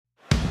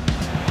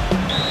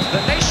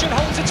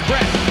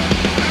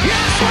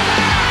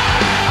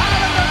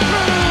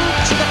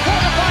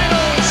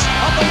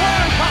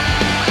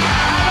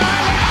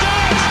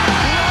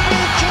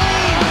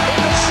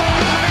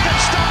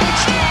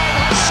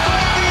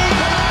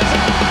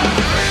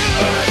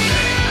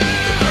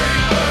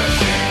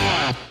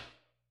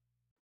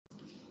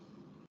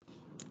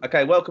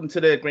Okay, welcome to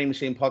the Green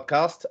Machine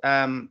podcast.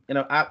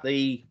 At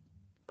the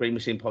Green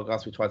Machine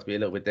podcast, we try to be a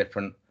little bit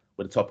different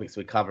with the topics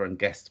we cover and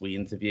guests we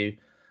interview.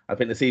 I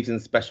think this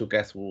evening's special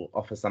guest will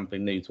offer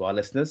something new to our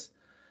listeners.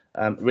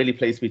 Really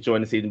pleased to be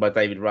joined this evening by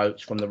David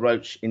Roche from the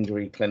Roche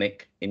Injury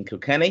Clinic in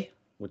Kilkenny,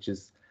 which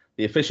is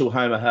the official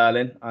home of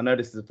hurling. I know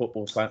this is a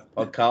football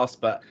podcast,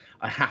 but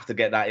I have to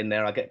get that in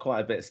there. I get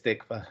quite a bit of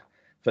stick for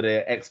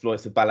the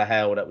exploits of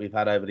Ballahale that we've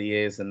had over the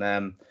years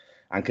and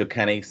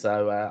Kilkenny.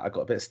 So I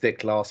got a bit of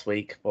stick last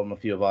week from a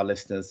few of our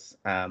listeners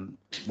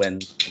when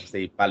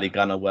obviously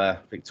Ballygunner were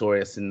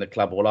victorious in the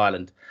Club All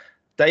Ireland.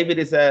 David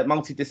is a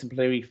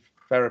multidisciplinary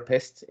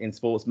therapist in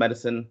sports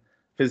medicine,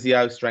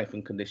 physio, strength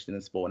and conditioning,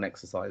 and sport and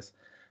exercise.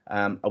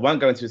 I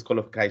won't go into his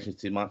qualifications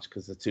too much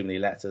because there's too many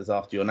letters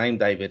after your name,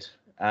 David.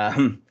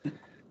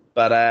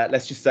 But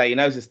let's just say he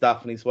knows his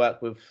stuff, and he's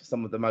worked with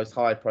some of the most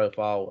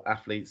high-profile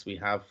athletes we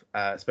have,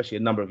 especially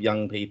a number of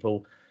young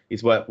people.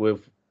 He's worked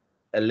with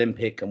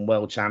Olympic and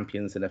world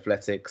champions in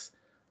athletics,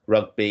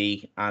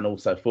 rugby, and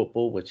also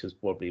football, which is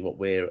probably what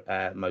we're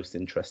most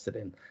interested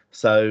in.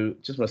 So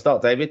just want to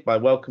start, David, by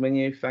welcoming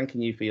you,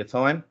 thanking you for your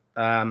time.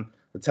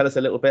 Tell us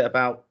a little bit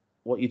about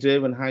what you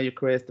do and how your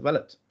career's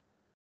developed.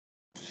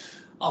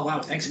 Oh,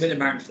 wow. Thanks a million,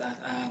 Martin, for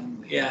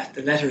that.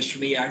 The letters for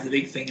me are the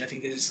big thing. I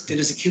think they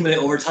just accumulate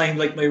over time,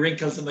 like my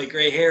wrinkles and my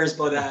grey hairs.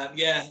 But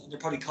they're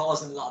probably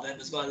causing a lot of them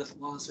as well, if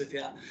I'm honest with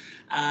you.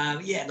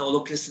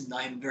 Look, listen,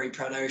 I'm a very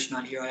proud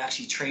Irishman here. I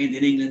actually trained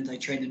in England. I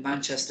trained in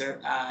Manchester,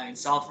 in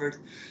Salford.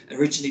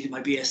 Originally did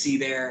my BSc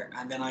there,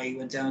 and then I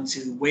went down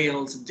to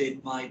Wales and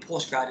did my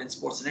postgrad in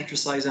sports and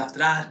exercise after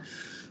that.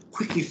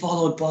 Quickly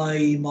followed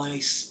by my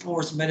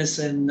sports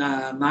medicine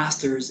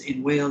masters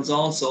in Wales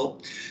also.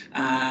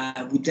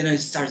 Then I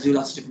started to do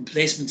lots of different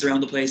placements around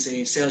the place.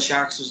 Sale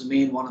Sharks was the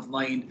main one of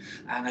mine,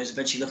 and I was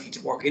eventually lucky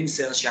to work in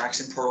Sale Sharks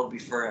in Pro Rugby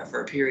for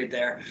a period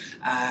there.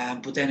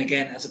 But then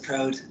again, as a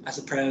proud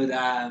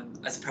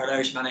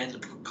Irishman, I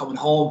ended up coming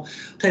home,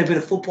 played a bit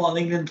of football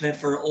in England, played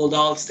for Old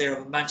Alts there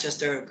in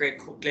Manchester, a great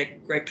club,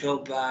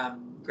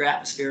 great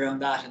atmosphere around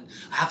that. And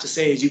I have to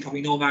say, as you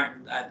probably know,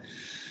 Martin,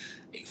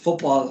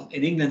 football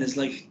in England is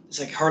it's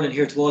like hurling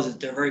here to us.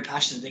 They're very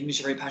passionate. The English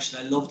are very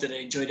passionate. I loved it. I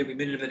enjoyed every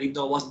minute of it, even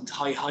though it wasn't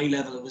high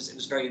level. It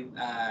was very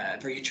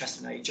very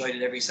interesting. I enjoyed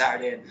it every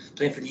Saturday. And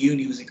playing for the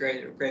uni was a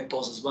great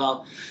buzz as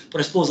well.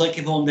 But I suppose I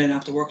came home then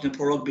after working in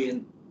Pro Rugby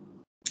and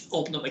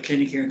opened up my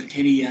clinic here in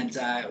Kilkenny, and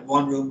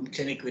one room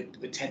clinic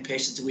with 10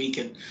 patients a week.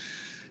 And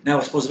now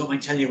I suppose I don't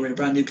mind telling you, we're in a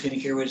brand new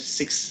clinic here with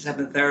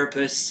 6-7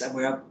 therapists, and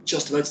we're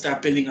just about to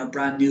start building our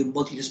brand new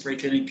multidisciplinary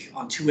clinic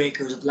on 2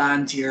 acres of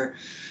land here.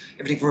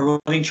 Everything from a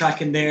running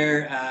track in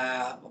there,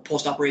 a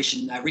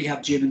post-operation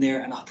rehab gym in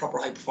there, and a proper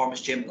high-performance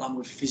gym, along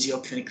with physio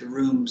clinical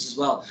rooms as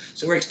well.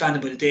 So we're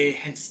expanding by the day,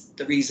 hence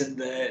the reason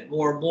the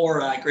more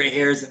grey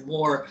hairs and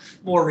more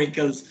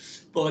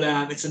wrinkles. But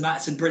it's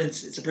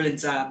a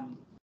brilliant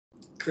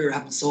career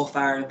having so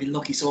far. I've been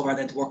lucky so far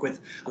then to work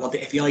with a lot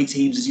of the FEI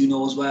teams, as you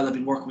know as well. I've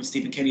been working with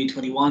Stephen Kenny in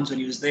 21s when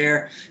he was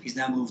there. He's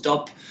now moved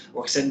up.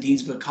 Worked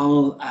 17s with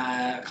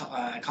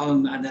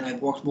Colin, and then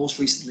I've worked most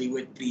recently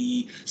with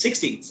the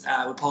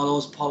 16s with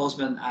Paul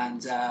Osman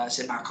and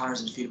St. Mark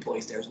Connors and a few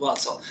boys there as well.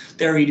 So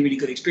they're really, really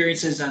good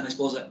experiences, and I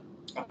suppose I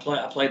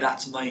apply that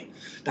to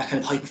that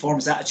kind of high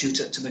performance attitude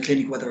to my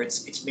clinic, whether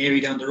it's Mary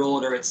down the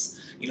road or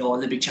it's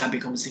Olympic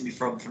champion coming to see me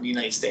from the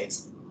United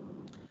States.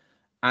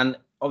 And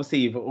obviously,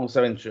 you've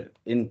also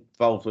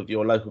involved with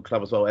your local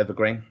club as well,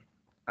 Evergreen.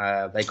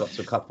 They got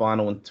to a cup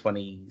final in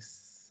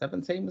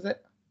 2017, was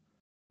it?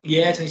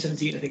 Yeah,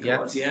 2017, I think it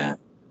was. Yeah.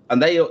 And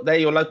they're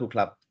your local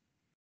club.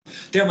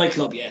 They're my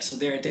club, yeah. So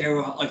they're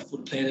I've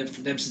played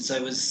for them since I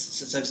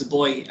was a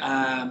boy,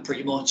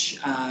 pretty much.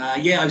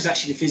 I was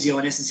actually the physio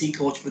and S&C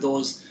coach for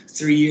those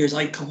 3 years.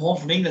 I come home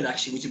from England,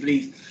 actually, would you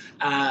believe?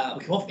 I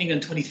came home from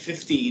England in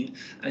 2015,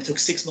 and I took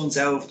 6 months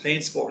out of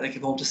playing sport, and I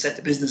came home to set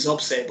the business up,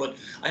 but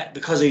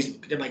because I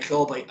did my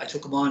club, I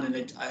took them on,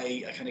 and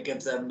I kind of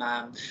gave them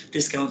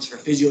discounts for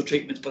physio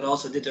treatments, but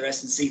also did their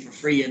S&C for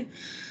free. And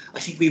I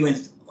think we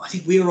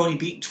were only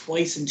beaten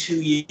twice in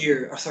 3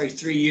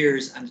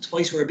 years, and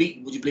twice we were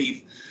beaten, would you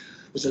believe,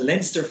 was a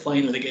Leinster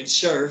final against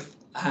Sheriff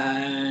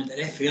and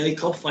an FAI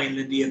Cup final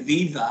in the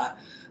Aviva,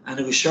 and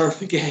it was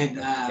Sheriff again.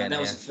 That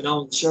was a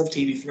phenomenal Sheriff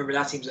team. If you remember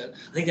that team,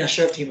 I think that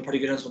Sheriff team are probably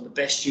good as one of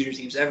the best junior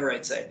teams ever,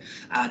 I'd say.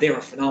 They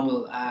were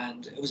phenomenal,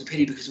 and it was a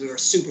pity because we were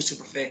super,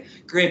 super fit.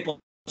 Great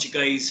bunch of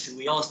guys who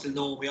we all still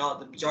know.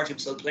 The majority of them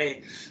still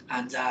play,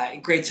 and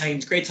great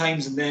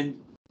times. And then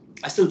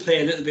I still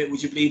play a little bit,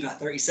 would you believe? At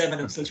 37,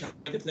 I'm still trying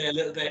to play a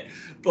little bit,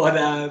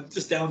 but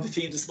just down the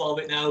teams a small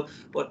bit now.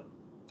 But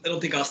I don't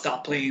think I'll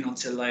stop playing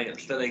until I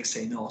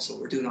say no. So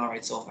we're doing all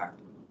right so far.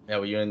 Yeah,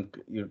 well, you're in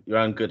your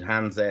own good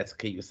hands there to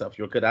keep yourself.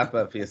 You're a good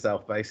advert for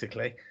yourself,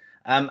 basically.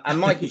 And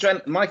Mikey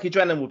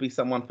Drennan will be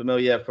someone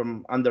familiar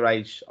from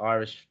underage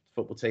Irish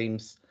football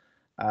teams,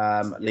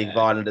 League of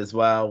Ireland as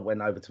well.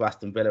 Went over to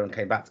Aston Villa and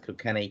came back to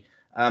Kilkenny.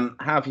 How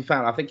have you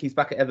found? I think he's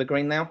back at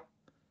Evergreen now.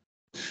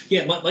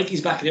 Yeah,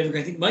 Mikey's back at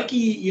Evergreen. I think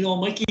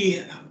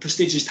Mikey,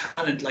 prestigious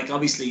talent,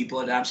 obviously,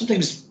 but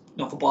sometimes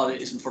football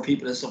isn't for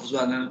people and stuff as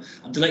well. And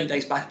I'm delighted that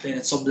he's back playing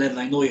at some level.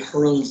 I know he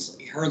hurls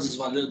as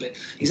well a little bit.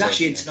 He's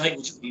actually in tonight,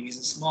 which he's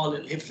a small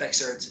little hip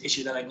flexor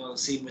issue that I'm going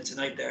to see him with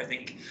tonight there, I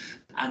think.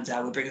 And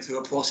we'll bring him through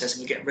a process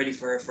and we'll get ready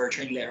for a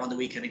training later on the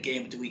week and a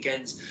game at the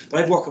weekends.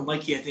 But I've worked with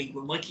Mikey, I think,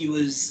 when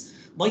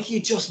Mikey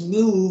had just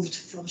moved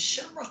from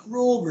Shamrock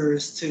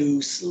Rovers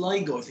to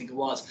Sligo, I think it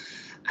was.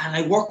 And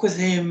I worked with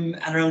him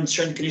around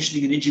strength and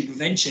conditioning and injury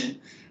prevention.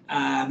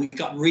 We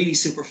got really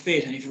super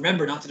fit, and if you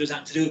remember, not that there's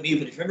nothing to do with me,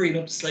 but if you remember, he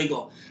went up to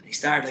Sligo and he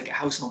started like a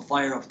house on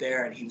fire up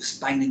there, and he was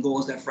banging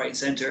goals left, right, and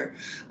centre.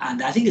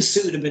 And I think his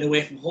suit had been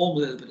away from home a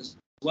little bit as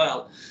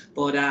well,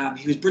 but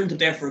he was brilliant up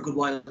there for a good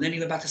while. And then he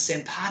went back to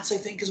St. Pat's, I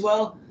think, as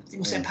well. I think it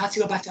was St. Pat's he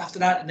went back to after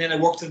that, and then I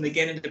worked with him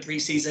again in the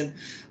pre-season.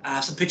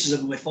 Some pictures of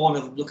him on my phone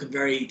of him looking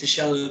very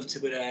disheveled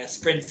with a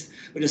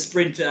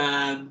sprint.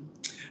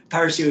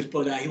 Parachute,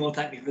 but he won't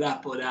thank me for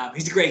that. But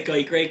he's a great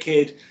guy, great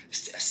kid,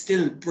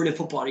 still brilliant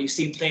footballer. You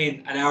see him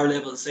playing at our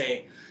level,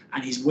 say,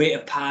 and his weight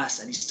of pass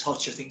and his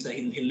touch are things that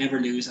he'll never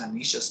lose. And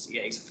he's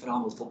a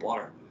phenomenal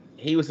footballer.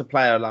 He was a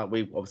player like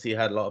we obviously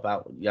heard a lot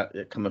about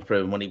coming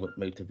through, and when he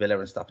moved to Villa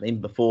and stuff. And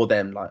even before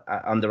then, like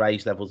at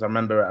underage levels, I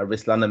remember at a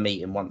Wrist London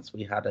meeting once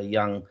we had a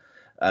young.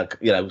 Some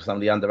of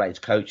the underage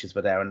coaches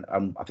were there, and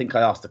I think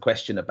I asked a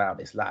question about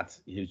this lad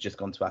who's just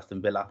gone to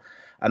Aston Villa,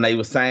 and they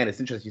were saying, it's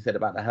interesting you said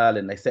about the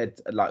hurling. They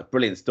said, like,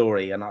 brilliant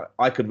story, and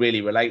I could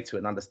really relate to it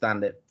and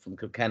understand it from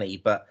Kilkenny,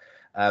 but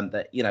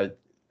that,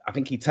 I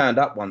think he turned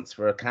up once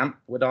for a camp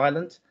with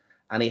Ireland,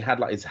 and he had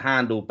like his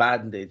hand all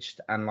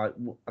bandaged, and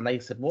they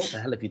said, what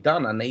the hell have you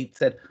done? And he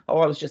said, I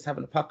was just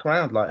having a puck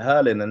around, like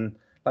hurling, and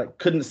like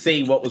couldn't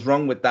see what was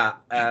wrong with that.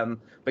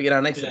 But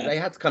and they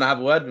had to kind of have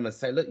a word with him and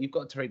say, look, you've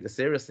got to treat this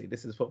seriously.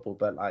 This is football,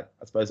 but like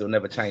I suppose it'll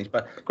never change.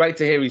 But great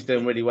to hear he's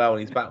doing really well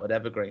and he's back with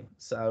Evergreen.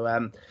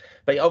 So,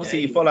 but obviously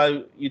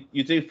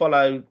you do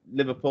follow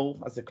Liverpool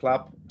as a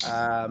club,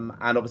 and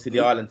obviously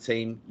the Ireland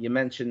team. You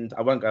mentioned,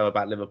 I won't go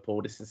about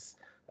Liverpool. This is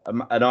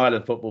an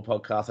Ireland football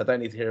podcast. I don't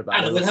need to hear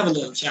about it. We'll have a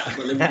little chat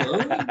about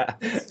Liverpool.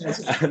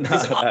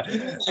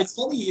 It's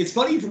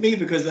funny for me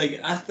because like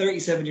at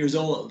 37 years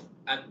old,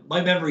 and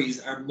my memories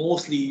are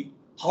mostly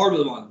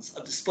horrible ones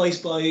of the Spice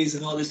Boys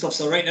and all this stuff.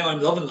 So right now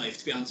I'm loving life,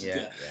 to be honest with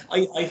you.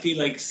 I feel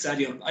like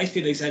Sadio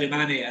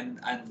Mane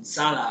and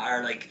Salah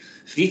are like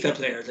FIFA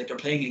players, like they're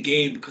playing a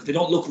game because they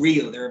don't look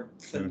real. They're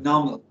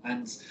phenomenal.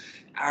 And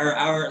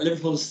our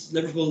Liverpool's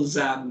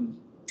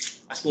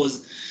I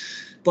suppose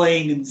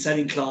buying and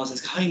selling clause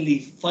has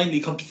finally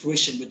come to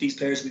fruition with these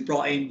players we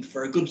brought in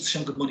for a good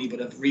chunk of money,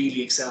 but have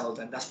really excelled,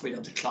 and that's probably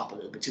down to Klopp a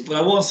little bit too. But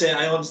I won't say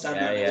I understand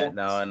that. Yeah,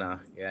 no, I know.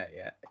 Yeah.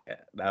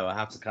 No, I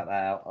have to cut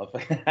that out.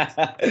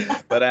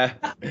 But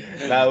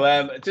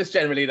no, just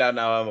generally, no,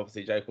 I'm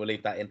obviously joking. We'll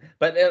leave that in.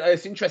 But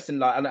it's interesting,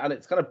 like, and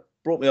it's kind of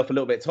brought me off a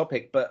little bit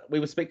topic. But we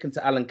were speaking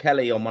to Alan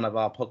Kelly on one of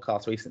our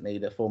podcasts recently,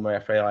 the former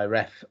FAI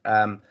ref.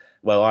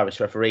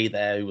 Irish referee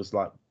there who was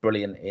like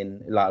brilliant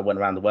went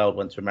around the world,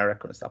 went to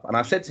America and stuff. And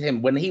I said to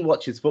him, when he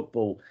watches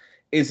football,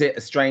 is it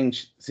a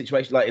strange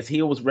situation? Like, is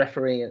he always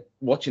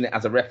watching it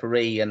as a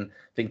referee and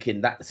thinking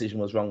that decision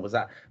was wrong?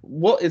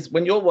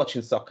 When you're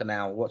watching soccer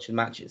now, watching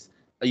matches,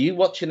 are you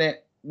watching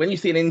it when you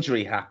see an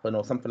injury happen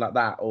or something like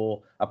that,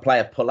 or a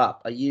player pull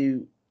up? Are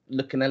you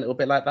looking a little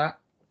bit like that?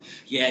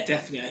 Yeah,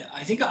 definitely.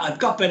 I think I've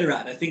got better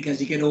at it. I think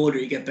as you get older,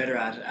 you get better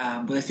at it.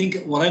 But I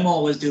think what I'm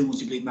always doing, would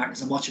you believe, Martin,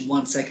 is I'm watching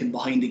 1 second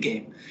behind the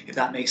game, if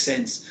that makes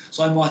sense.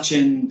 So I'm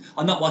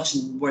not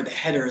watching where the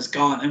header is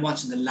gone. I'm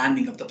watching the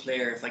landing of the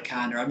player if I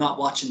can, or I'm not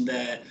watching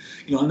I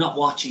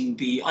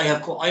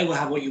will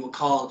have what you would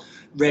call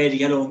red,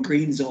 yellow, and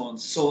green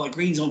zones. So a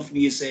green zone for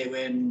me is say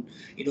when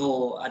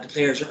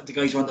the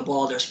guys are on the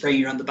ball, they're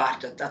spraying around the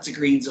back. That's a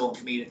green zone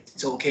for me.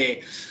 It's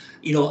okay.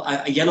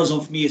 A yellow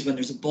zone for me is when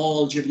there's a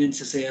ball driven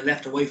into, say, a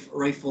left or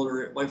right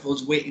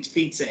forward's waiting to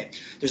feet, say.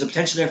 There's a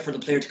potential there for the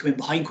player to come in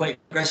behind quite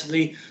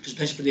aggressively. There's a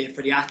potential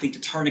for the athlete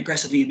to turn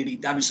aggressively and maybe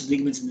damage some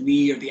ligaments in the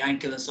knee or the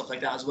ankle and stuff like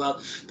that as well.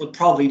 But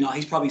probably not.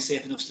 He's probably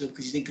safe enough still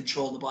because he's in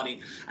control of the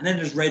body. And then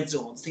there's red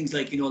zones, things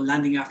like,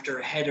 landing after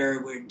a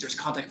header where there's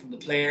contact from the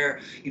player,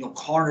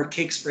 corner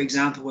kicks, for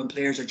example, when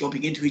players are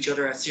jumping into each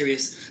other at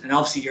serious, and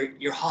obviously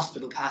your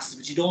hospital passes,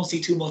 but you don't see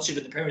too much of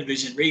it in the Premier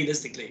Division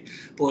realistically.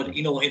 But,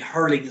 in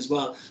hurling as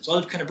well. So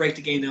I'll kind of break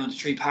the game down into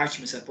 3 parts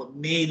for myself, but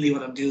mainly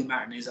what I'm doing,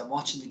 Martin, is I'm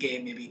watching the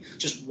game maybe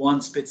just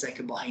 1 split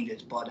second behind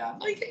it, but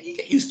you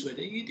get used to it,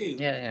 you do.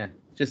 Yeah.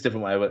 Just a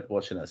different way of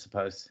watching it, I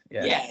suppose.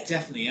 Yeah,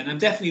 definitely. And I'm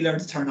definitely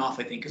learning to turn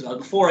off, I think, as well.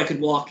 Before I could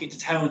walk into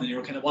town and you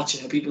were kind of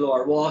watching how people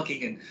are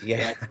walking and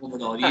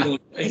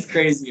it's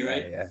crazy,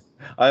 right? Yeah.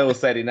 I always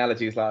say the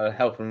analogy is like a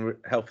health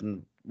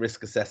and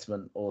risk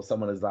assessment, or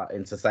someone is like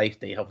into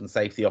safety, health and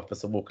safety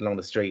officer walking along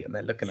the street and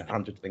they're looking at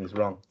 100 things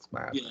wrong. It's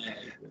mad.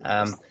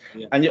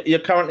 And you're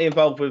currently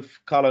involved with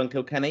Carlo and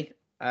Kilkenny.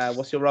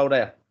 What's your role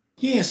there?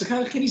 Yeah, so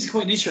Kilkenny's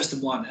quite an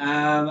interesting one.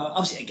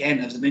 Obviously, again,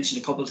 as I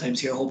mentioned a couple of times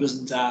here, I hope it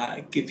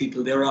doesn't give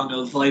people the wrong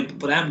vibe,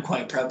 but I'm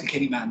quite a proud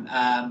Kilkenny man.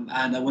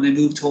 And when I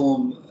moved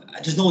home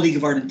there's no League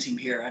of Ireland team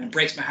here, and it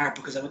breaks my heart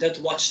because I went out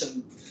to watch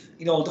them,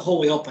 you know, the whole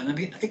way up. And I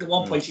mean, I think at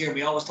one point here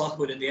we always talk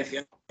about in the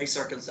FAI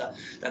circles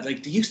that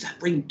like they used to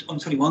bring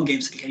under 21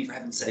 games to Kilkenny, for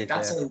heaven's sake.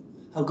 That's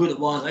how good it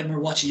was. I remember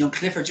watching young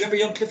Clifford. Do you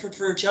remember young Clifford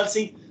for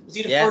Chelsea? Was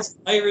he the first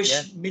Irish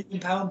 £1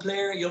 million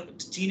player, young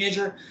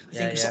teenager? I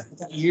think something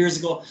like that years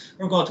ago.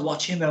 We were going to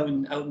watch him out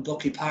in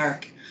Buckley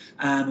Park.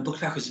 And Buckley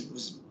Park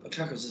was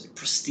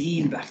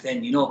pristine back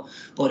then, you know.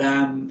 But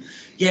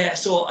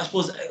so I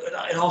suppose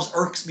it always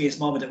irks me at this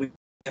moment that we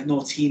have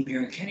no team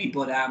here in Kenny.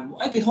 But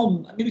I've been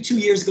home maybe 2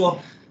 years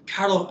ago.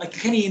 Carlo,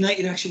 Kenny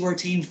United actually were a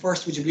team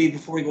first, would you believe,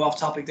 before we go off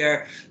topic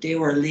there. They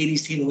were a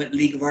ladies team that went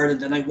League of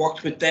Ireland, and I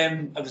worked with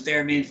them. I was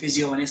their main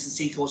physio and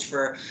S&C coach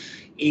for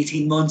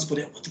 18 months, but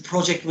the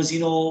project was,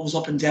 you know, was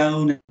up and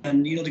down,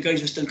 and, you know, the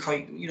guys were still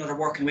quite, you know, they're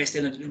working away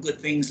still and doing good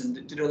things, and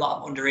they do a lot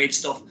of underage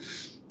stuff.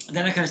 And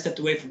then I kind of stepped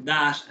away from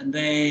that, and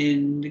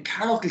then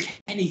Carlo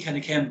Kilkenny kind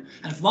of came,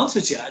 and if I'm honest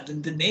with you,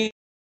 the name,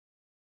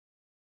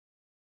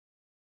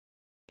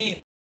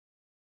 I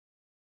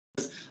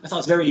thought it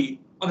was very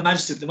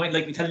unimaginative. They might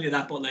like me telling you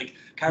that, but like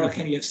Carlo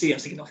Kenny FC, I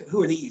was thinking, okay,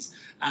 who are these?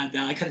 And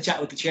I kind of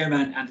chatted with the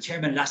chairman, and the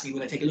chairman had asked me,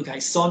 would I take a look at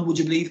his son, would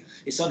you believe?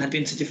 His son had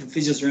been to different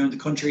physios around the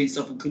country and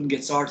stuff and couldn't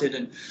get sorted,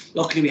 and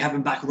luckily we have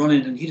him back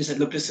running, and he just said,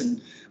 look,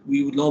 listen,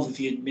 we would love if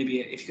you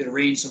could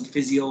arrange some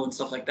physio and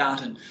stuff like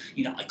that. And,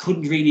 you know, I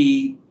couldn't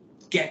really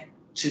get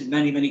to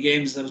many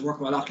games. I was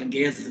working with Auckland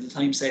Gales at the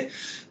time,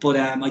 but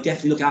I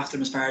definitely look after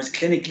them as far as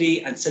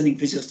clinically and sending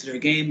physios to their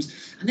games.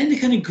 And then they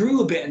kind of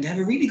grew a bit, and they have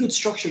a really good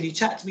structure. And you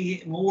chat to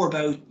me more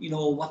about, you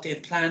know, what they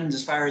have planned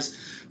as far as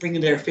bringing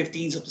their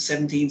 15s up to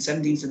 17s,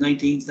 17s to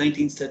 19s,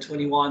 19s to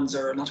 21s,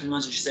 or not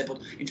 21s, I should say, but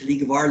into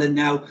League of Ireland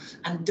now.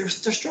 And their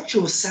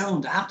structure was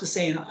sound, I have to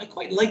say, and I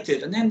quite liked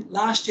it. And then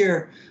last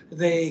year,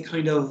 they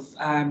kind of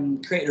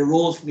created a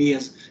role for me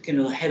as kind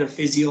of the head of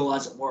physio,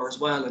 as it were, as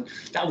well, and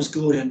that was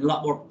good. And a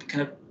lot more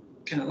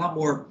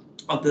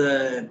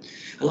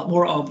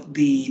of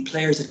the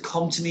players had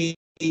come to me,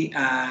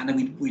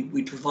 and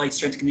we provide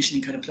strength and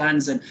conditioning kind of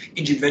plans and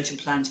injury prevention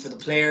plans for the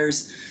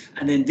players.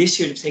 And then this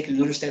year they've taken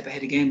another step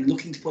ahead again,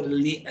 looking to put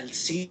a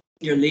senior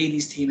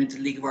ladies team into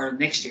the League of Ireland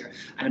next year,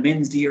 and a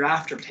men's the year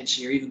after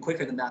potentially, or even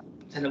quicker than that,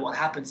 depending on what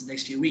happens in the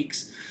next few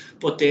weeks.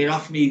 But they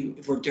offered me,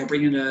 they're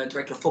bringing a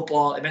director of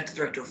football. I met the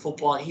director of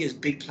football. He has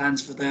big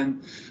plans for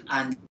them.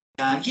 And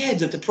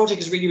the project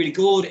is really, really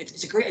good.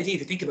 It's a great idea if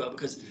you think about it,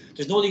 because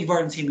there's no League of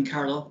Ireland team in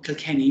Carlow,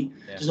 Kilkenny.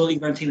 There's no League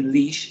of Ireland team in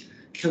Laois,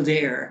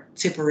 Kildare,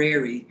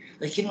 Tipperary.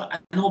 Like, you know, I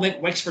know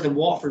Wexford and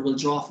Waterford will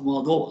draw from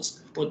all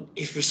those. But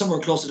if you're somewhere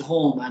close at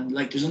home, and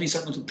like there's only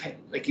certain,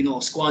 like, you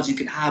know, squads you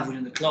can have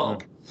within the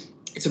club,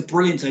 it's a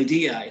brilliant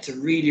idea. It's a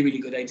really, really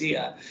good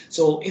idea.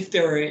 So if they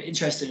were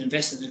interested in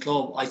investing in the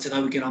club, I said I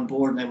would get on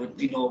board, and I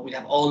would, you know, we'd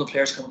have all the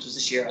players come to us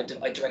this year.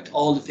 I'd direct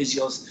all the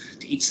physios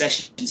to each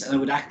sessions, and I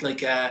would act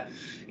like,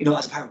 you know,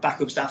 as a part of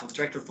backup staff of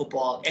director of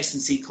football,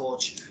 S&C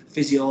coach,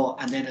 physio,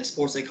 and then a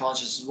sports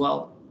psychologist as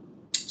well.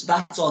 So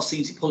that's all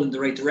seems to pull in the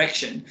right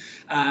direction.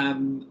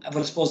 But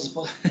I suppose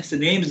the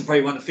name is the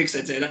probably want to fix.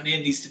 I'd say that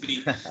name needs to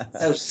be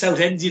South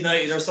End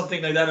United or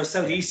something like that, or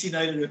South East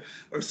United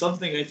or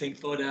something, I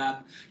think. But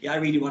I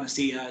really want to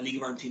see a League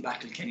of Ireland team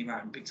back to Kenny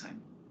Martin big time.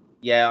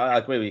 Yeah, I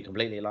agree with you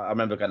completely. Like, I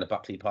remember going to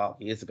Buckley Park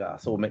years ago. I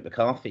saw Mick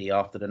McCarthy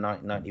after the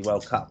 1990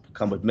 World Cup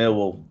come with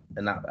Millwall,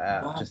 and that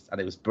and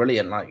it was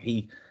brilliant. Like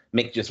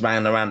Mick just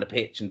ran around the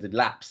pitch and did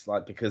laps,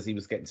 like, because he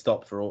was getting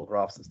stopped for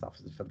autographs and stuff.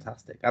 It was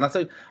fantastic. And I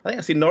think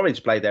I seen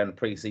Norwich play there in the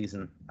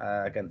pre-season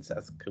against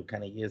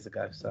Kilkenny years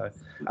ago. So,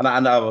 and I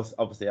was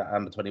obviously at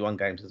under 21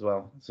 games as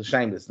well. It's a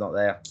shame it's not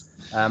there.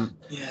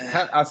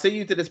 I see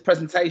you did this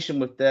presentation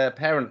with the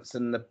parents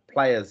and the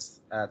players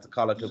to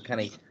Carlo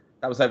Kilkenny.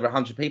 That was over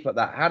 100 people at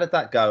that. How did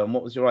that go, and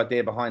what was your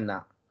idea behind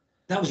that?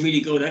 That was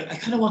really good. I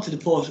kind of wanted to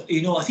put,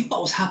 you know, I think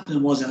what was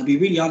happening was, and I'll be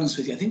really honest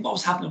with you, I think what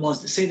was happening was,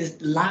 to say that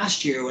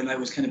last year when I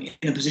was kind of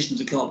in a position at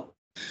the club,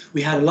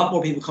 we had a lot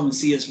more people come and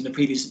see us from the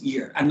previous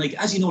year. And like,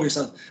 as you know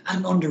yourself, at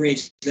an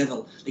underage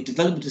level, like,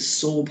 development is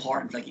so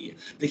important. Like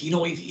you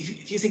know,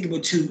 if you think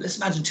about let's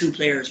imagine two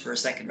players for a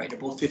second, right? They're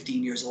both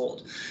 15 years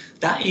old.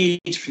 That age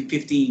between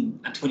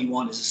 15 and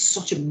 21 is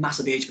such a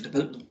massive age for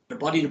development. Their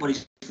body's going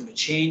to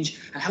change,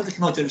 and how they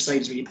come out the other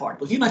side is really important.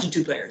 But if you imagine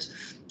two players,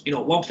 you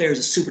know, one player is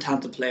a super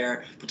talented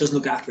player, but doesn't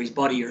look after his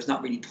body, or is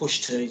not really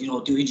pushed to, you know,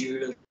 do injury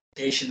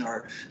rehabilitation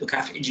or look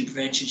after injury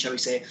prevention, shall we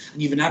say.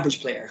 And you have an average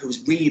player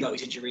who's really about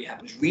his injury rehab,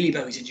 who's really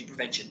about his injury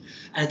prevention.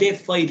 And they have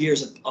 5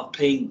 years of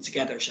playing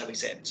together, shall we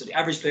say. So the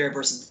average player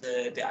versus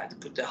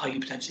the highly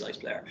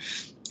potentialized player.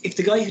 If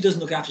the guy who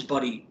doesn't look after his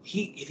body,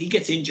 if he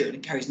gets injured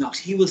and carries knocks,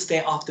 he will stay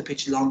off the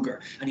pitch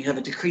longer, and he'll have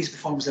a decreased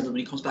performance level when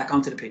he comes back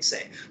onto the pitch,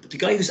 say. But the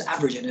guy who's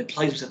average and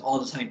applies himself all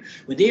the time,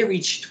 when they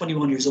reach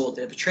 21 years old,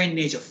 they have a training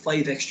age of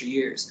 5 extra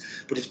years.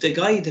 But if the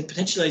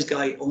potentialized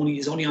guy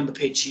is only on the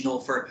pitch, you know,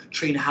 for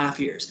 3.5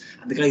 years,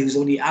 and the guy who's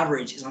only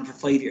average is on for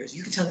 5 years,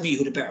 you can tell me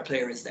who the better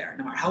player is there,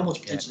 no matter how much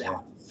potential they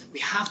have.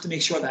 We have to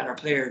make sure that our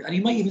players, and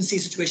you might even see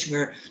a situation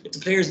where if the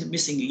player is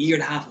missing 1.5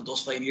 years of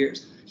those 5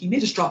 years, he may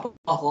just drop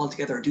off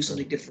altogether or do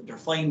something different or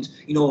find,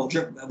 you know,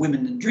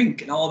 women and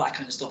drink and all that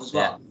kind of stuff as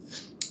well.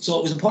 So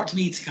it was important to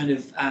me to kind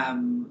of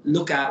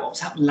look at what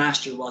was happening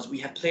last year. Was we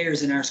had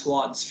players in our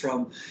squads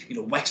from, you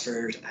know,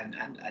 Wexford and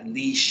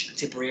Laois and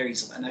Tipperary,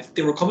 and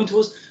they were coming to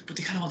us, but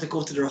they kind of want to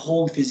go to their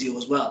home physio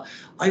as well.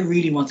 I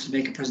really wanted to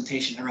make a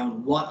presentation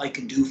around what I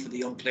can do for the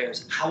young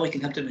players, how I can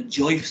help them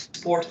enjoy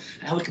sport,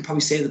 and how I can probably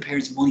save the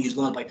parents money as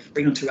well by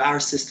bringing them through our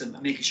system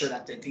and making sure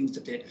that the things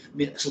that they.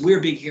 So we're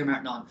big here,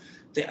 Martin, on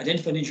they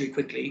identify an injury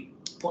quickly,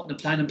 putting a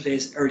plan in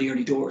place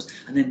early doors,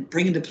 and then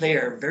bringing the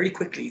player very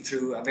quickly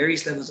through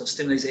various levels of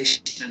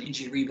stimulation and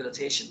injury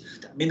rehabilitation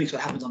that mimics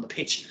what happens on the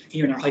pitch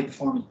here in our high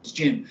performance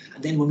gym.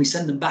 And then when we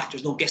send them back,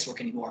 there's no guesswork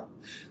anymore.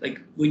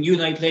 Like when you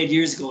and I played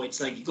years ago, it's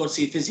like you go to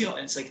see a physio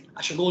and it's like,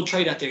 I should go and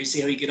try that there, you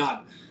see how you get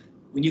on.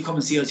 When you come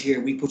and see us here,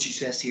 we put you to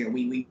test here.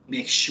 We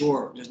make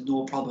sure there's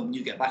no problem when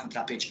you get back onto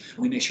that pitch, and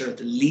we make sure that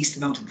the least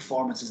amount of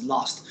performance is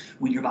lost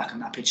when you're back on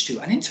that pitch too.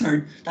 And in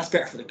turn, that's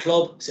better for the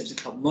club, saves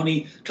the club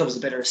money, the club has a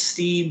better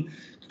esteem,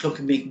 the club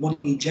can make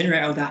money,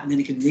 generate out of that, and then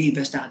it can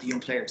reinvest that into young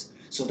players.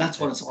 So that's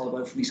what it's all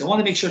about for me. So I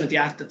want to make sure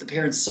that the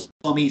parents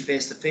saw me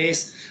face to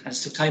face, and it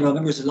took time. I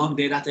remember it was a long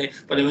day that day,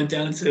 but I went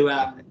down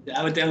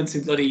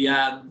to bloody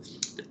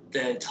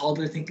the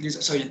Talbot, I think it is.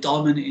 Sorry, the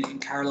Dolman in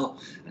Carlow,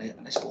 and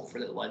I spoke for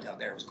a little while down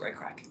there. It was great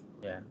crack.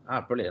 Yeah,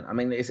 brilliant. I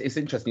mean, it's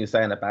interesting you're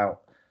saying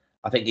about.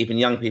 I think even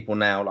young people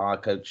now, like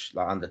I coach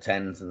like under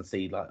 10s and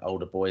see like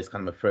older boys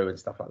coming through and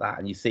stuff like that,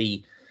 and you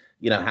see,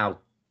 you know, how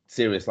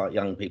serious like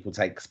young people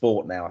take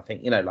sport now. I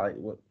think, you know, like,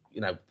 you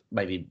know,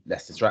 maybe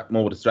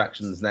more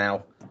distractions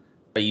now,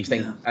 but you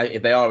think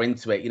if they are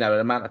into it, you know,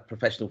 the amount of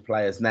professional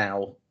players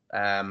now,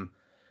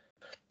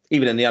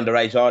 even in the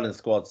underage Ireland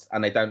squads,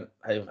 and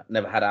have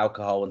never had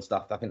alcohol and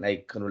stuff. I think they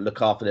kind of look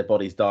after their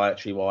bodies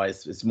dietary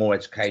wise. It's more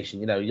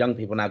education. You know, young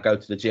people now go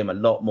to the gym a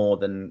lot more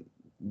than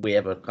we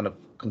ever kind of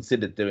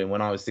considered doing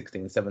when I was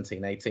 16,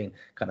 17, 18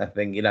 kind of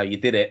thing. You know, you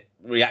did it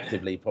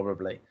reactively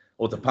probably,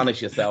 or to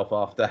punish yourself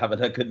after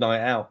having a good night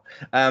out.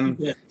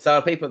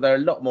 So people, they're a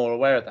lot more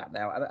aware of that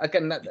now. And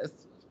again,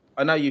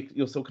 I know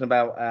you're talking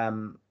about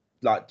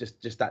like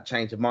just that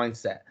change of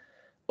mindset.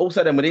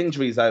 Also, then with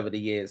injuries over the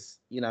years,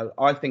 you know,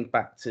 I think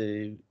back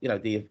to, you know,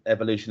 the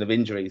evolution of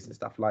injuries and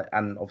stuff like,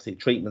 and obviously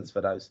treatments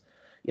for those.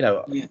 You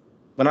know,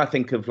 when I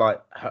think of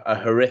like a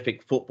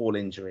horrific football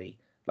injury,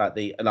 like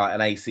an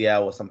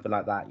ACL or something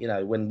like that, you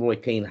know, when Roy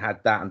Keane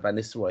had that and Van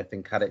Nistelrooy, I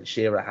think, had it,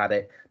 Shearer had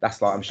it.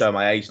 That's like, I'm showing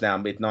my age now,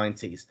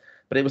 mid-90s.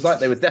 But it was like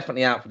they were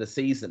definitely out for the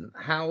season.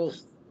 How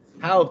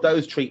have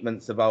those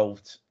treatments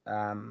evolved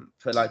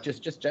for like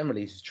just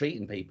generally just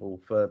treating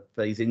people for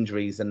these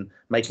injuries and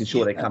making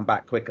sure they come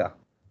back quicker?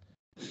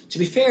 To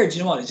be fair, do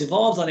you know what? It's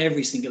evolved on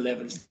every single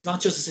level. It's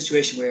not just a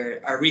situation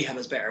where our rehab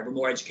is better, we're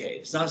more educated.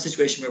 It's not a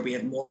situation where we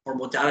have more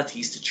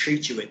modalities to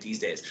treat you with these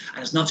days.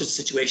 And it's not just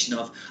a situation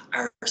of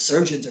our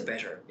surgeons are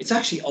better. It's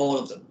actually all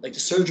of them. Like the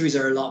surgeries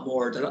are a lot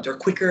more, they're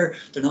quicker,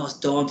 they're not as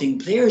daunting.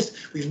 Players,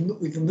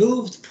 we've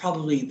removed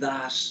probably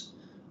that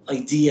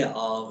idea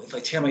of if I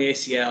tear my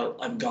ACL,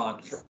 I'm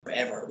gone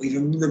forever. We've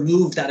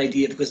removed that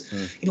idea because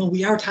you know,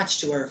 we are attached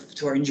to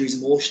our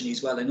injuries emotionally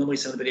as well. I know it might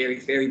sound a bit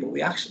airy-fairy, but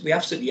we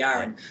absolutely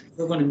are. And if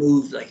we're going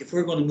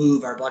to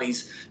move our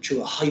bodies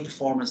through a high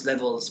performance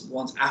levels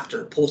once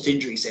after post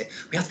injury, say,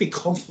 we have to be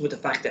comfortable with the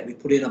fact that we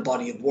put in a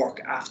body of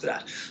work after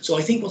that. So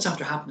I think what's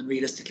after happening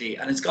realistically,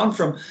 and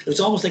it was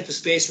almost like the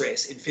space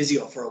race in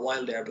physio for a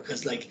while there,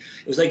 because like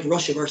it was like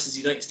Russia versus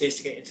the United States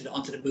to get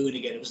onto the moon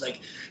again. It was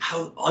like,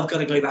 how I've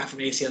got a guy back from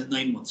an ACL in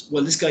 9 months.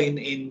 Well, this guy in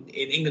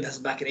England has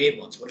him back in 8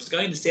 months. Well, this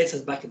guy in the States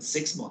has him back in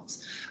 6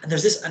 months. And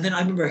there's this, and then I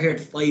remember hearing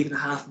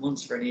 5.5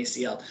 months for an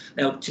ACL.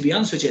 Now, to be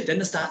honest with you, then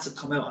the stats have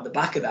come out on the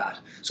back of that.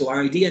 So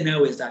our idea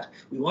now is that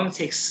we want to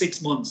take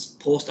 6 months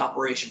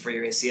post-operation for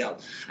your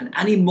ACL. And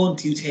any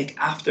month you take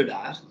after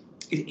that,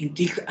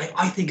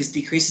 I think it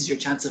decreases your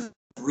chance of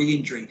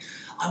re-injury.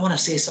 I want to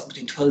say something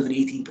between 12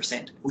 and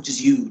 18%, which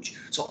is huge.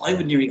 So I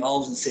would nearly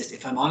always insist,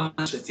 if I'm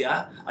honest with you,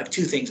 I have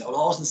two things. I would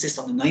always insist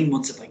on the 9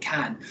 months if I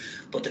can,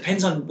 but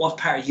depends on what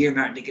part of year,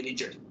 Martin, they get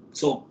injured.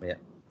 So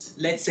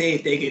let's say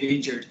if they get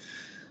injured,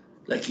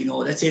 like, you know,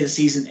 let's say the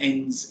season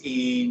ends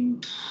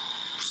in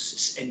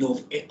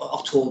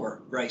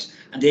October, right?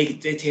 And they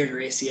tear their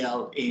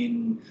ACL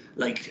in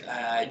like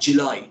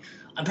July.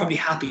 I'm probably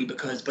happy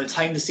because by the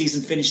time the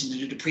season finishes and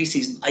they do the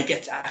preseason, I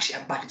get to actually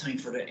have back in time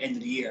for the end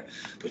of the year.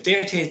 But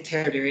if they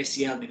tear their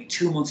ACL maybe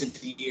 2 months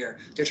into the year,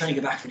 they're trying to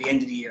get back for the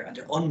end of the year, and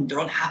they're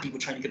unhappy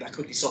with trying to get back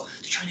quickly. So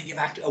they're trying to get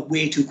back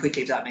way too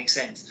quickly, if that makes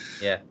sense.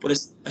 Yeah. But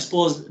I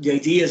suppose the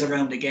idea is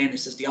around, again,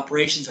 it's just the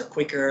operations are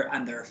quicker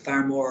and they're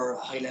far more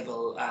high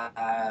level,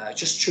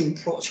 just through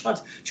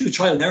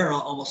trial and error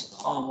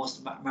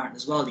almost, Martin,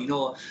 as well. You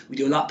know, we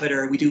do a lot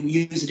better. We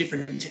used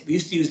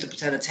to use the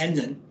patella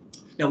tendon.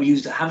 Now we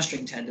use the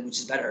hamstring tendon, which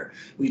is better.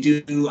 We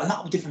do a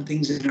lot of different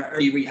things in our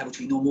early rehab, which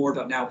we know more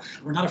about now.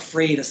 We're not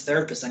afraid as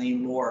therapists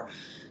anymore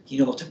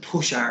to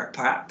push our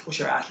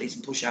athletes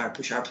and push our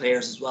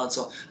players as well.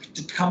 So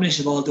the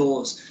combination of all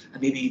those,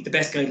 and maybe the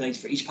best guidelines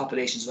for each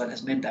population as well,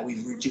 has meant that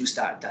we've reduced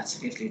that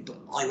significantly. But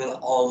I will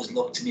always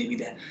look to maybe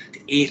the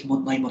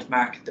 8-month, 9-month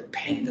mark,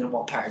 depending on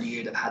what part of the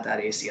year they've had that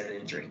ACL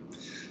injury.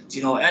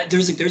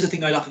 There's a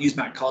thing I'd often use,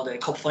 Mark, called the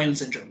cup final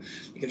syndrome.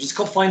 There's a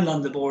cup final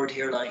on the board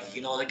here, like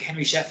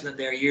Henry Shefflin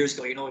there years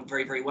ago,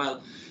 very, very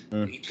well.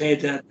 He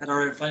played that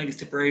Ireland final against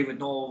Tipperary with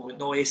no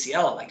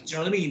ACL. Like, do you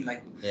know what I mean?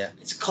 Like,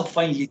 it's a cup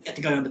final. You get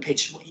the guy on the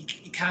pitch.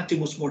 You can't do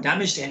much more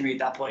damage to Henry at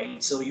that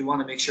point. So you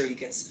want to make sure he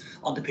gets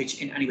on the pitch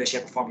in any way,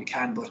 shape, or form you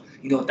can. But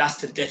if that's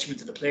to the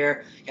detriment of the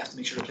player, you have to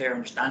make sure the player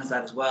understands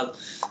that as well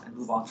and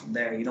move on from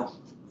there.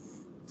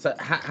 So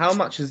how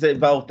much is it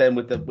involved then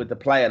with the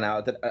player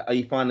now? Are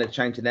you finding a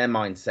change in their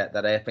mindset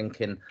that they're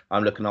thinking,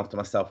 I'm looking after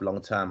myself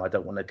long term, I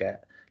don't want to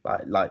get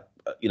like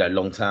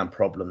long term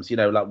problems?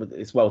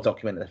 It's well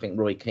documented. I think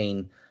Roy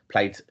Keane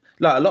played.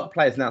 Like, a lot of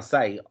players now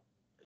say,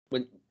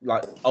 when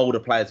like older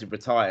players who've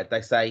retired,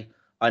 they say,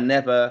 I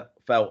never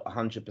felt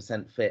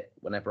 100% fit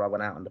whenever I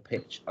went out on the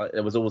pitch.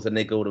 There was always a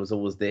niggle, there was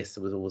always this,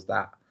 there was always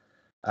that.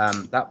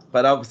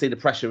 But obviously the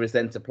pressure is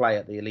then to play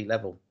at the elite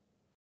level.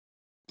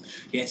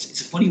 Yeah,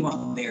 it's a funny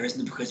one there, isn't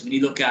it? Because when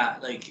you look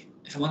at, like,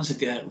 if I'm honest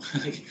with you,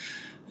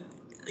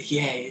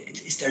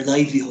 it's their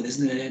livelihood,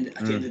 isn't it? And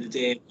at the end of the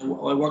day,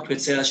 I worked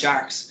with Sale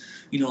Sharks.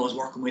 I was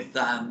working with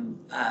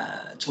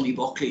Tony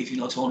Buckley, if you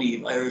know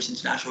Tony, Irish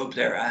international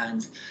player,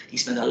 and he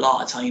spent a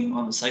lot of time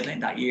on the sideline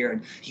that year,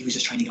 and he was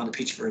just trying to get on the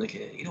pitch for, like,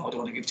 I don't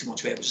want to give too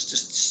much away, but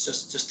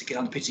just to get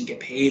on the pitch and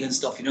get paid and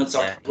stuff,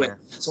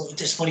 So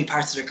there's funny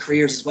parts of their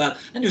careers as well,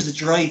 and there's a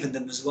drive in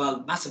them as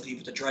well, massively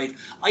with the drive.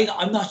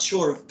 I'm not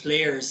sure if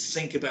players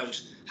think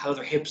about how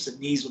their hips and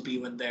knees will be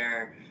when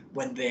they're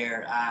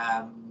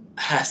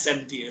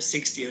 70 or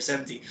 60 or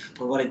 70,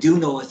 but what I do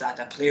know is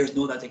that players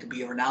know that they can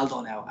be a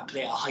Ronaldo now and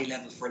play at a high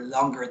level for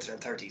longer into their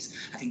 30s.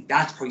 I think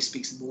that probably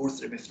speaks more to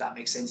them, if that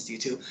makes sense to you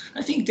too.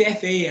 And I think the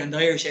FA and the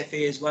Irish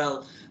FA as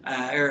well,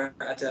 or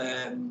at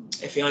the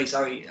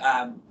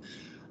FAI,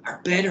 are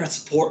better at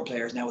supporting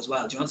players now as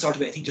well. Do you know what sort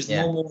of way? I think there's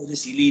no more of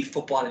this, you leave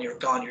football and you're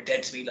gone, you're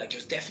dead to me. Like,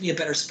 there's definitely a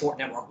better support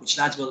network, which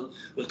lads will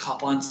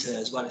cop onto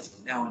as well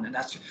now. And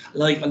that's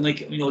like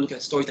look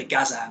at stories like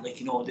Gaza,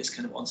 this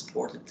kind of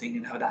unsupported thing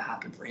and how that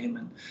happened for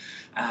him.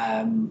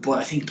 And but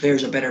I think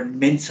players are better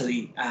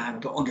mentally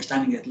about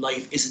understanding that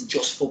life isn't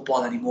just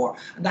football anymore,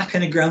 and that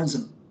kind of grounds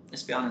them.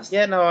 Let's be honest.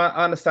 Yeah, no,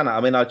 I understand that.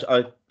 I mean,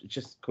 I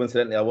just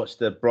coincidentally I watched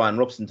the Brian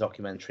Robson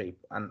documentary,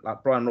 and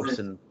like Brian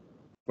Robson.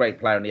 Great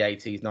player in the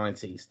 80s,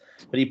 90s,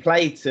 but he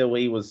played till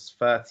he was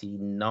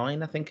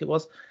 39, I think it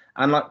was.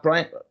 And like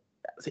Brian,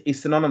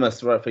 he's synonymous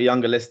for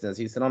younger listeners.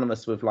 He's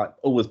synonymous with like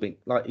always being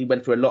like, he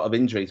went through a lot of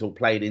injuries or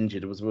played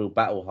injured. It was real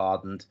battle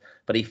hardened,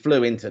 but he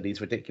flew into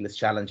these ridiculous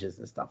challenges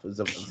and stuff. It was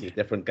obviously a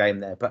different game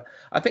there. But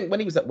I think when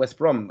he was at West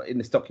Brom in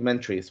this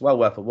documentary, it's well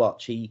worth a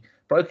watch. He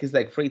broke his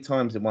leg 3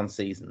 times in one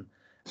season,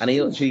 and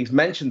he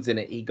mentions in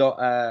it he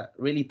got a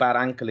really bad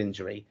ankle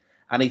injury,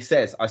 and he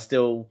says, I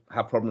still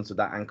have problems with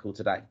that ankle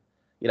today.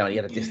 He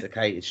had a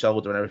dislocated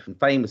shoulder and everything.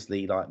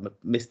 Famously, like,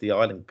 missed the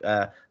Ireland.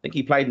 I think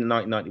he played in the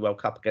 1990 World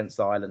Cup against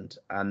Ireland,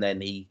 and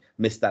then he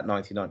missed that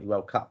 1990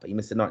 World Cup. He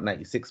missed the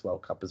 1986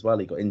 World Cup as well.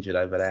 He got injured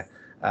over there.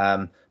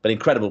 But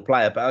incredible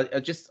player. But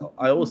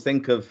I always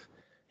think of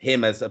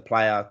him as a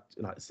player,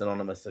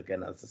 synonymous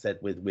again, as I said,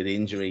 with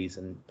injuries,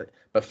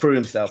 but threw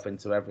himself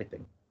into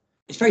everything.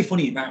 It's very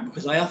funny, Martin,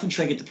 because I often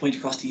try to get the point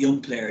across to young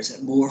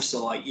players more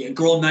so. A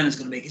grown man is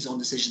going to make his own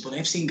decisions, but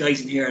I've seen guys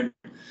in here, and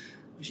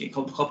a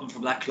couple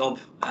from that club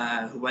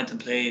who went and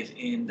played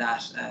in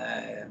that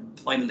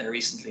final there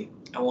recently.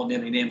 I won't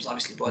name any names,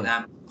 obviously, but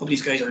a couple of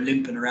these guys are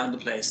limping around the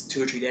place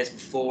 2 or 3 days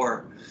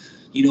before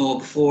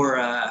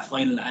a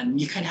final,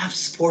 and you kind of have to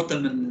support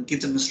them and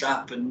give them a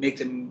strap and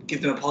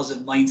give them a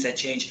positive mindset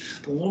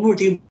change. But when we're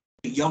dealing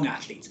with young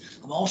athletes,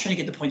 I'm always trying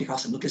to get the point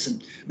across. And look,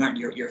 listen, Martin,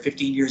 you're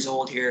 15 years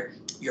old here.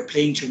 You're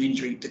playing through an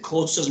injury. The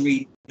coach doesn't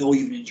really know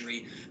you have an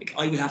injury. Like,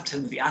 I would have to tell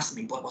him if he asked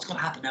me. But what's going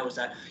to happen now is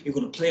that you're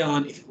going to play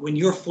on. When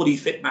you're fully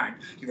fit, Martin,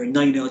 you're a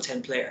 9 out of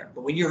 10 player.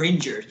 But when you're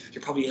injured,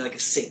 you're probably like a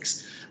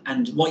 6.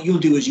 And what you'll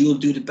do is you'll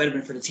do the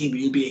betterment for the team.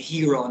 You'll be a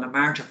hero and a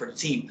martyr for the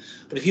team.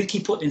 But if you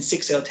keep putting in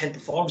 6 out of 10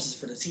 performances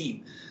for the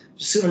team,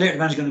 sooner or later the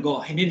man's going to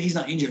go, hey, maybe he's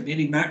not injured.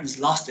 Maybe Martin's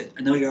lost it,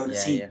 and now you're on the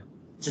team. Yeah.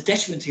 It's a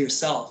detriment to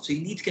yourself. So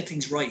you need to get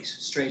things right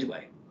straight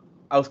away.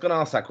 I was going to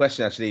ask that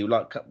question actually,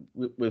 like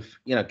with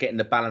getting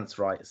the balance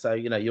right. So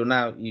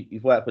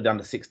you've worked with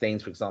under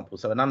 16s, for example.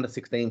 So an under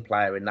 16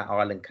 player in that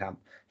Ireland camp,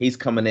 he's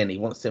coming in. He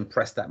wants to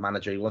impress that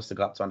manager. He wants to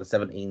go up to under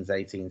 17s,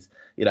 18s,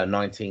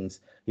 19s.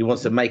 He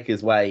wants to make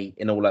his way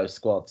in all those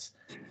squads.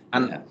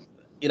 And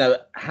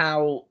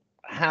how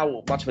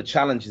much of a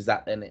challenge is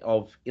that then?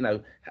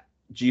 Do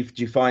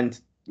you find,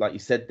 like you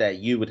said there,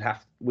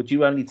 would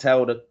you only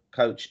tell the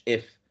coach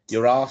if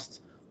you're asked?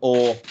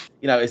 Or,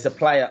 it's a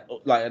player,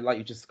 like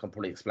you just can't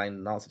probably explain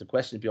and answer the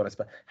question, to be honest,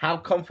 but how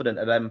confident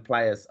are them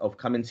players of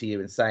coming to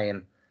you and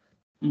saying,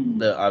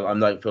 that I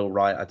don't feel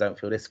right, I don't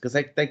feel this? Because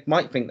they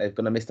might think they're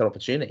going to miss their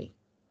opportunity.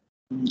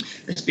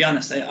 Let's be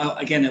honest.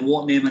 I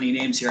won't name any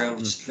names here out of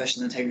just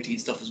professional integrity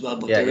and stuff as well.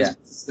 But there is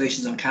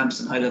situations on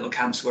camps and high-level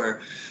camps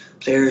where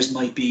players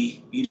might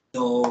be,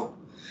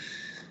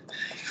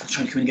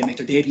 trying to come in and make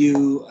their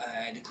debut.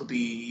 It could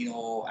be,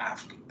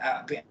 out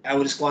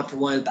of the squad for a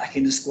while, back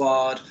in the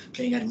squad,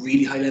 playing at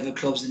really high-level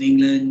clubs in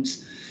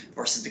England,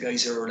 versus the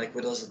guys who are like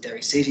with us at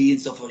Derry City and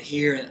stuff out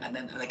here, and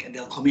then and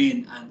they'll come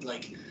in and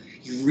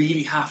you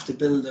really have to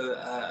build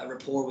a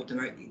rapport with them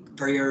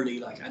very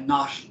early, and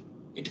not.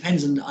 It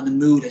depends on the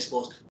mood, I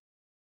suppose.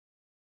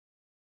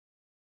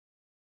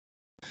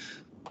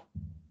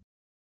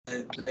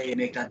 Play and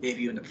make that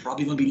debut, and they're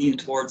probably going to be leaning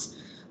towards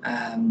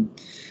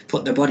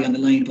putting their body on the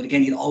line. But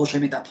again, you'll always try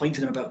to make that point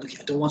to them about, look,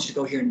 I don't want you to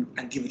go here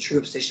and give a true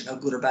representation of how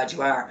good or bad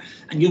you are.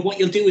 And what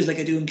you'll do is, like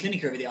I do in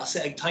clinic every day, I'll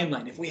set a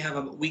timeline. If we have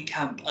a week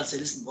camp, I'll say,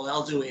 listen, what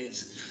I'll do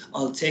is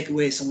I'll take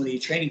away some of the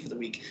training for the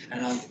week,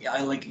 and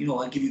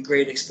I'll give you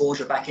great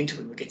exposure back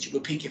into it.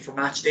 We'll pick you for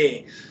match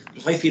day.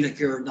 If I feel like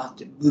you're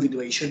not moving the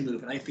way you should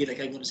move, and I feel like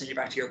I'm going to send you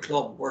back to your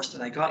club worse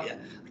than I got you,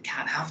 I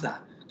can't have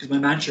that. Because my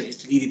mantra is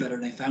to leave you better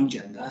than I found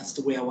you, and that's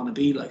the way I want to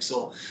be.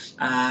 So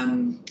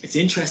it's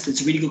interesting.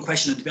 It's a really good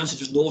question, and to be honest,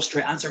 there's no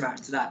straight answer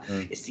back to that.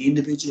 It's the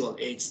individual.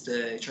 It's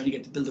the trying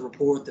to build a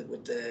rapport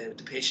with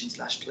the patient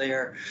 /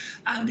 player,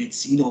 and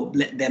it's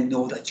letting them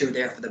know that you're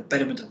there for the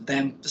betterment of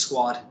them, the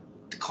squad,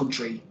 the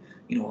country.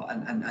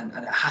 And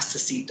it has to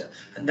seep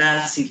and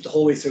that seeps the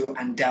whole way through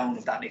and down,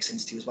 if that makes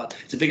sense to you as well.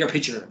 It's a bigger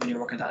picture when you're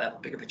working at that level.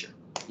 Bigger picture.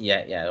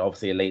 Yeah.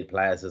 Obviously, elite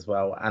players as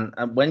well, and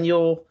when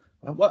you're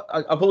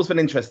I've always been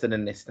interested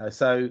in this though.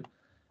 So,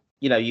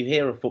 you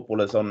hear of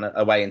footballers on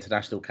away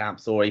international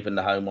camps, or even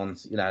the home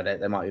ones.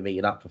 They might be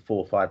meeting up for 4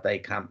 or 5 day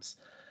camps.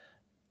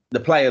 The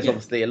players,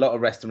 obviously, a lot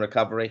of rest and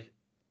recovery.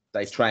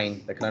 They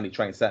train. They can only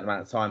train a certain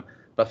amount of time.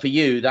 But for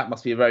you, that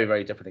must be a very,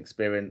 very different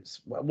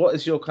experience. What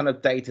is your kind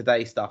of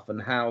day-to-day stuff, and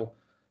how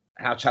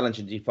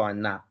challenging do you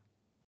find that?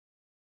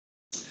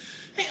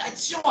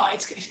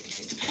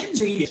 It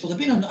depends really. But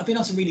I've been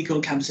on some really cool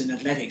camps in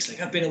athletics.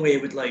 I've been away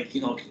with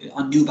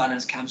on New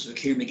Balance camps with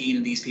Kieran McGean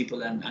and these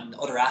people and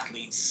other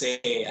athletes.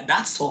 And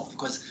that's tough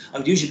because I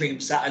would usually bring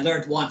them. I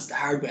learned once the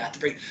hard way. I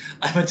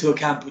went to a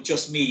camp with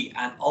just me,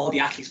 and all the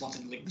athletes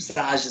wanted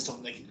massage and stuff.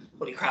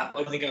 Holy crap!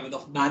 I don't think I have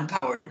enough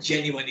manpower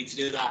genuinely to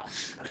do that.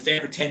 And I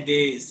stayed for 10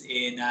 days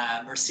in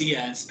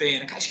Murcia in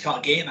Spain. I actually caught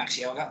a game.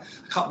 Actually, I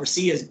caught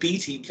Murcia's B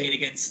team playing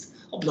against.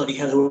 Oh bloody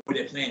hell! Who were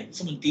they playing?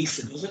 Someone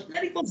decent. It was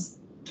Atleticos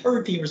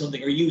third team or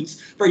something, or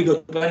youths. Very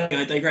good. But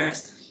anyway, I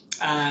digressed.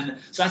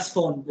 So that's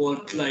fun.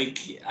 But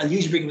I'll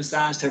usually bring a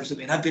massage therapist with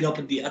me. And I've been up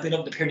in the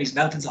Pyrenees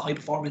Mountains at high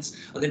performance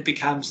Olympic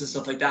camps and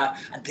stuff like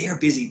that, and they're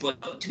busy.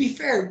 But to be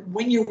fair,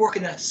 when you're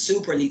working at a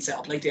super elite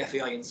setup like the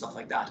FAI and stuff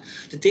like that,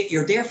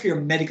 you're there for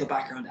your medical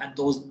background and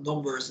those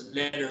numbers and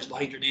letters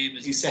behind your name,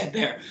 as you said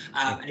there,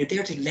 and you're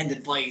there to lend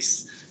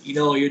advice.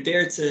 You're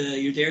there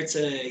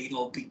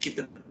to give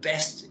the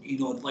best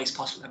advice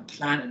possible and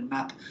plan and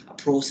map a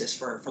process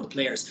for the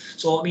players.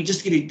 So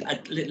just to give you a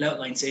little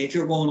outline, say if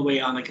you're going away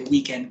on a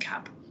weekend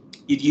camp,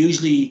 you'd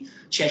usually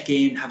check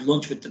in, have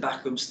lunch with the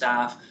backroom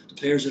staff. The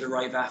players would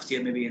arrive after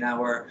you, maybe an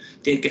hour.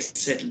 They'd get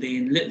settled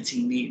in, little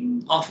team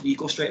meeting. Often you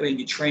go straight away and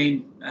you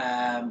train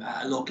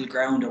at a local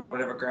ground or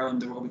whatever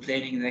ground they were going to be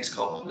playing in the next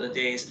couple of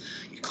days.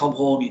 You'd come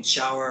home, you'd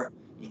shower,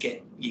 you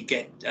get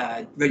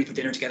ready for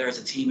dinner together as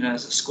a team and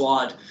as a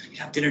squad. You'd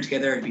have dinner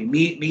together. It'd be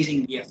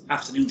meeting in the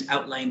afternoon to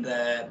outline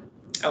the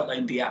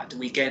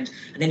weekend,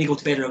 and then you go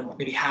to bed around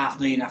maybe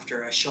 9:30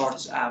 after a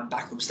short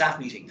backroom staff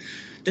meeting.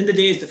 Then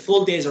the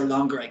full days are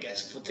longer, I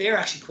guess, but they're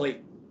actually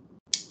quite,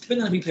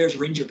 depending on how many players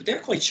are injured, but they're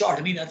quite short.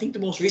 I think the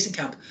most recent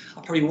camp,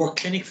 I probably worked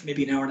clinic for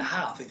maybe an hour and a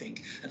half, I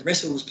think. And the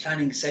rest of it was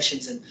planning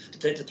sessions, and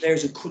the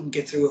players who couldn't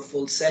get through a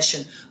full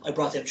session, I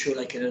brought them through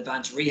an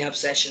advanced rehab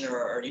session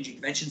or an injury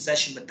prevention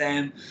session with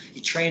them. You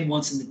train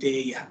once in the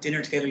day, you have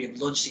dinner together, you have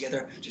lunch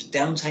together, just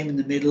downtime in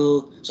the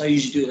middle. So I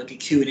usually do a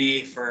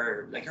Q&A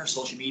for our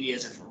social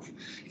medias if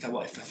I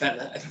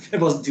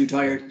wasn't too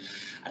tired.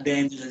 And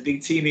then there's a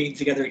big team meeting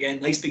together again,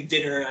 nice big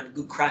dinner and a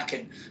good crack.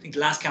 And I think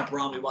the last camp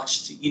around we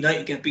watched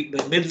United get beaten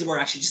by Middlesbrough.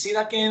 Actually, did you see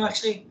that game?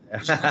 Actually,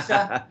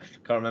 can't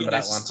remember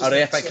that one.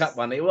 The FA Cup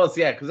one. It was,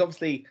 because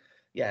obviously,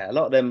 a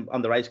lot of them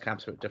underage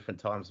camps were at different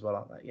times as well,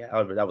 aren't they? Yeah,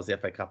 that was the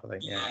FA Cup, I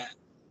think. Yeah.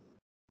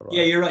 Right.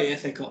 Yeah, you're right.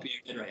 FA Cup,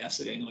 you're right.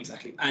 Absolutely, I know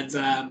exactly. And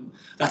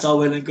that's all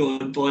well and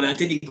good. But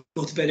then you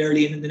go to bed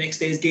early, and then the next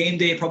day is game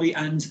day probably,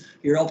 and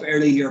you're up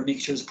early. You're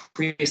making sure there's a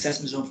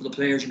pre-assessment zone for the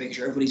players. You're making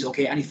sure everybody's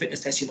okay. Any fitness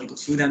tests, you might go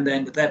through them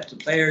then with the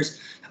players.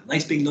 Have a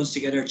nice big lunch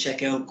together.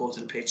 Check out. Go to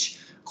the pitch.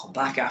 Come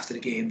back after the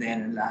game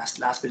then, and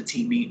last bit of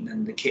team meeting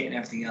and the kit and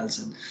everything else,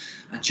 and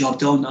job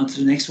done. On to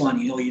the next one.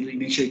 You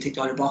make sure you tick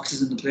all your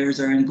boxes, and the players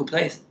are in a good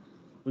place.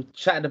 We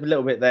chatted a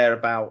little bit there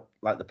about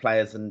the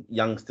players and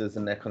youngsters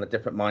and their kind of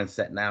different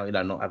mindset now,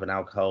 not having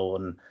alcohol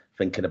and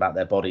thinking about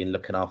their body and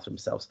looking after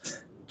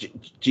themselves.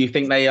 Do you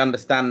think they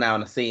understand now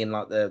and are seeing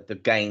the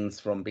gains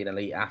from being an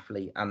elite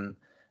athlete? And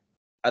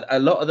a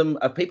lot of them,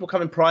 are people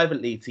coming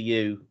privately to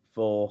you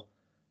for,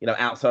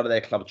 outside of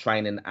their club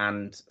training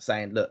and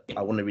saying, look,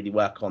 I want to really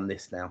work on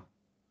this now?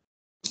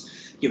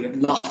 Yeah, we have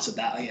lots of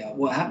that. Yeah.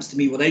 What happens to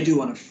me, what I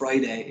do on a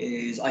Friday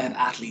is I have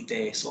athlete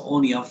day. So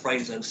only on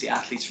Fridays I'll see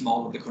athletes from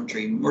all over the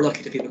country. We're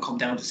lucky that people come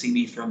down to see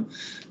me from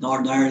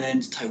Northern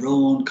Ireland,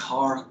 Tyrone,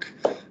 Cork,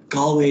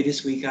 Galway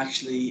this week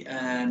actually.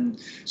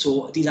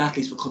 So these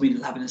athletes will come in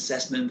and have an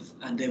assessment,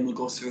 and then we'll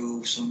go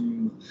through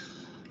some,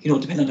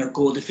 depending on their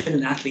goal, they fit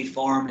an athlete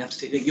form. We have to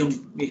take like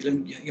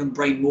young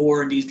Brian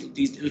Moore, and these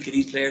look at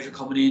these players are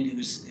coming in.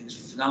 Who's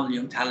phenomenal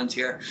young talent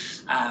here.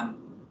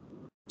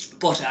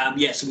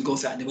 So we go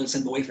through that, and then we'll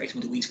send them away for X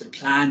amount of weeks with a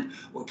plan.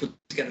 We'll put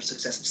together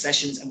successive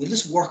sessions, and we'll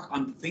just work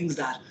on things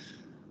that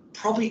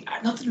probably,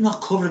 not that they're not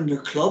covered in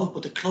their club,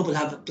 but the club will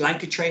have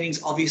blanket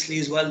trainings obviously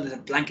as well. They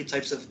have blanket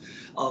types of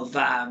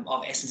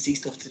S&C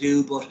stuff to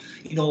do, but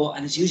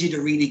and it's usually the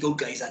really good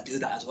guys that do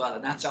that as well,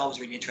 and that's always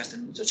really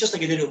interesting. So it's just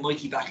like I did with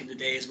Mikey back in the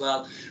day as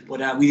well,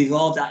 but we've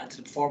evolved that into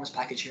the performance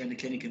package here in the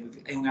clinic, and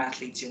we've young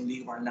athletes, young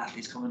League of Ireland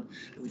athletes coming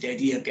with the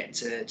idea of getting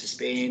to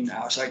Spain,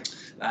 to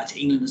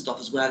England and stuff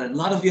as well. And a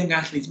lot of young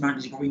athletes, Martin,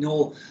 as you probably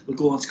know, will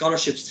go on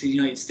scholarships to the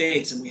United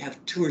States, and we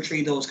have 2 or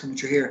 3 of those coming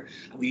through here,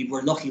 and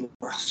we're lucky,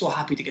 we're so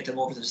happy to get them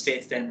over to the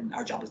States. Then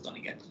our job is done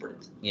again. It's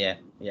brilliant. Yeah,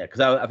 because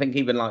I think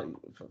even like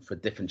for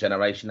different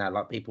generation now,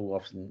 like people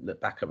often look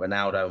back at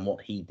Ronaldo and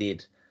what he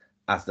did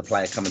as the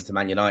player coming to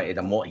Man United,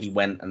 and what he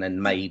went and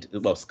then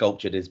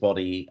sculptured his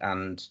body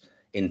and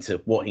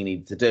into what he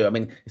needed to do. I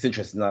mean, it's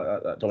interesting. I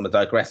don't want to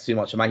digress too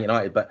much on Man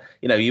United, but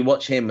you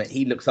watch him,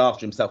 he looks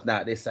after himself now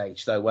at this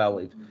age so well.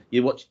 If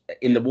you watch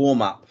in the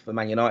warm-up for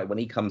Man United, when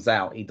he comes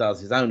out, he does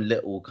his own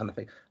little kind of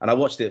thing. And I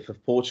watched it for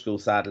Portugal,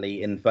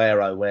 sadly, in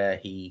Faro, where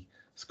he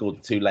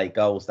scored 2 late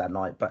goals that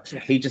night, but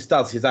he just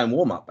does his own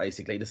warm-up.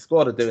 Basically, the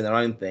squad are doing their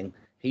own thing.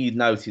 He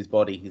knows his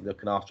body. He's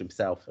looking after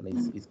himself,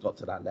 and he's got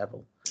to that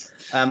level.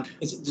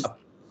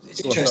 It's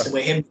interesting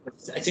with him.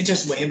 It's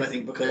interesting with him, I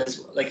think,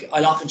 because like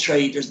I'll often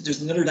try.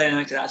 There's another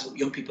dynamic to that with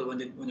young people when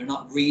they're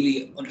not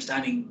really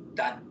understanding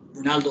that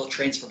Ronaldo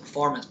trains for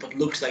performance, but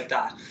looks like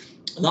that.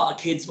 A lot of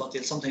kids, what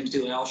they'll sometimes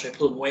do, and I always try to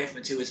pull them away from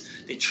it too, is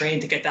they train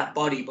to get that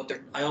body, but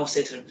I always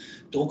say to them,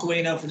 don't go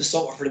away now for the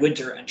summer, for the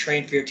winter, and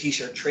train for your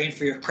t-shirt, train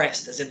for your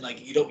crest, as in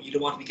like you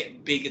don't want to be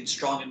getting big and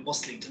strong and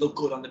muscly to look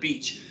good on the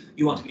beach.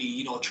 You want to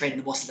be, training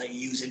the muscle that you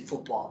use in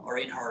football or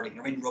in hurling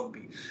or in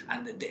rugby,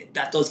 and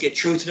that does get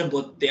through to them,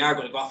 but they are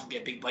going to go off and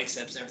get big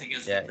biceps and everything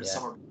else for the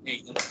summer.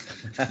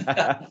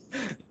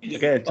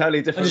 Again,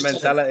 totally different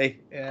mentality.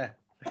 Yeah.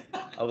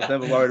 I was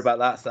never worried about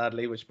that,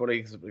 sadly, which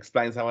probably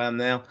explains how I am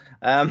now.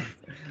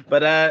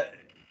 But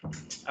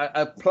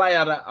a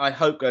player that I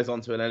hope goes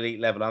on to an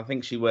elite level, I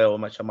think she will,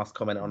 which I must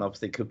comment on,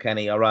 obviously,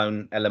 Kilkenny, our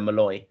own Ellen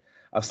Malloy.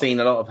 I've seen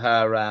a lot of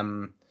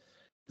her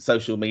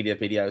social media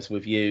videos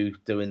with you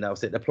doing that.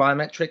 Was it the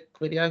plyometric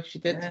video she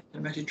did? Yeah,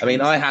 I mean,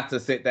 I had to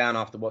sit down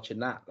after watching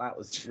that. That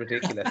was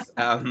ridiculous.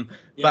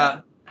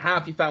 But how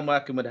have you found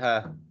working with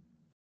her?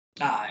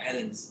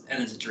 Ellen's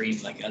a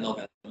dream. Like, I love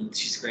Ellen.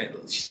 She's great.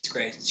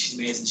 She's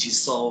amazing. She's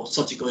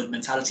such a good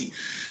mentality.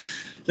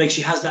 Like,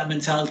 she has that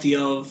mentality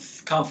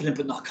of confident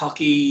but not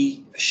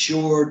cocky,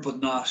 assured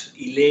but not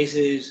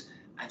elated,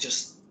 and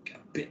just a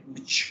bit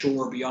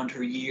mature beyond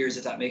her years,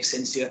 if that makes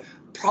sense to you.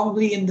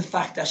 Probably in the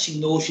fact that she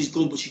knows she's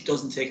good, but she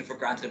doesn't take it for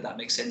granted, if that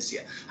makes sense to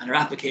you. And her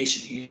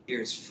application here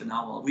is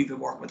phenomenal. We've been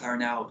working with her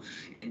now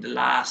in the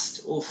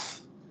last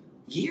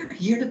year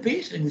and a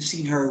bit, and we've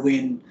seen her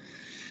win,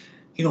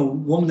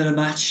 woman in a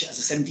match as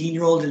a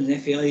 17-year-old in an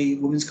FAI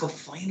Women's Cup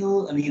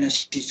final. I mean,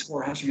 she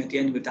scored a hat-trick at the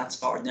end with that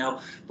sport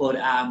now. But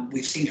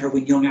we've seen her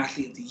win Young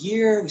Athlete of the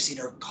Year. We've seen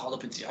her called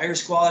up into the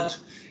Irish squad.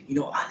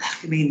 I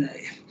mean,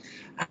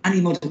 any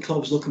amount of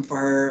clubs looking for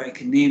her. I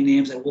can name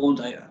names. I won't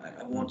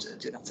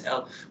do that to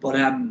Elle. But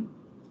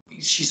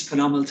she's a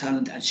phenomenal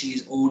talent, and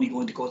she's only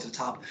going to go to the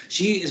top.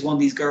 She is one of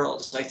these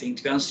girls, I think,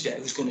 to be honest with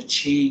you, who's going to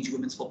change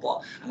women's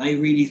football. And I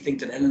really think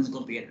that Ellen's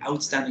going to be an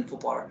outstanding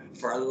footballer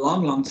for a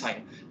long, long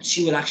time. And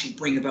she will actually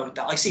bring about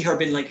that. I see her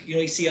being like,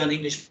 you see on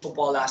English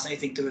football last night, I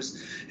think there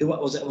was,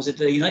 was it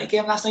the United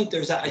game last night?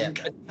 There was that, I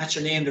think, that's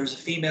her name. There was a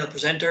female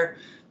presenter,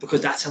 because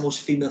that's how much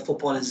female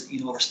football is,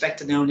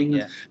 respected now in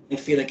England. Yeah. I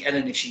feel like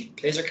Ellen, if she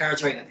plays her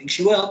cards right, I think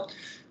she will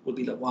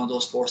be like one of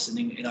those forces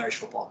in Irish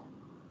football.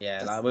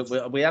 Yeah,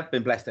 like we have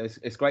been blessed.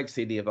 It's great to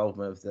see the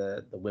involvement of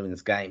the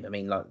women's game. I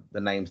mean, like,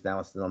 the names now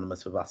are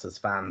synonymous with us as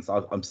fans.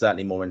 I'm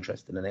certainly more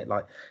interested in it.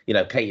 Like,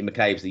 Katie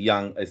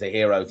McCabe's a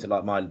hero to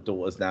like my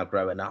daughters now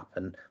growing up,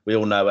 and we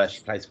all know her.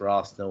 She plays for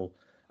Arsenal.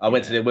 I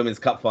went to the Women's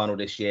Cup final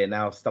this year.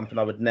 Now, something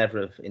I would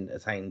never have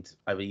attained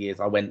over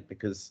years. I went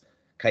because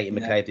Katie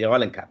McCabe, the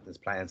Ireland captain, is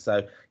playing.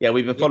 So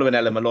we've been following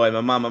Ellen Malloy.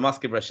 My mum, I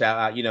must give her a shout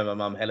out. My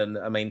mum, Helen.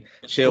 I mean,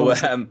 she'll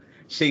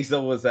she's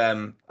always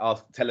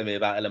telling me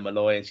about Ellen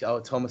Malloy,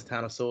 and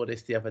Thomastown, I saw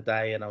this the other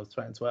day, and I was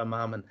talking to her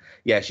mum, and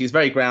she's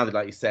very grounded,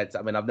 like you said.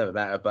 I mean, I've never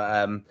met her,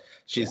 but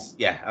she's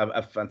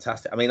a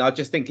fantastic. I mean, I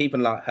just think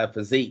even like her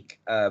physique,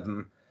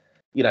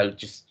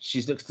 just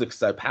she looks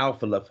so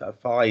powerful of her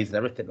thighs and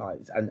everything, like,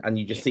 and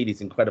you just see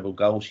these incredible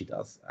goals she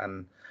does,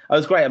 and it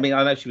was great. I mean,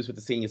 I know she was with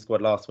the senior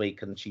squad last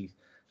week, and she's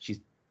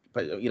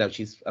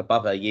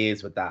above her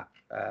years with that,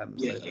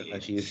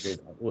 and she is good.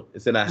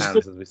 It's in her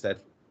hands, as we said.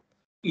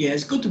 Yeah,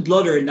 it's good to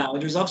blood her in now.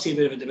 There's obviously a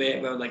bit of a debate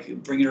about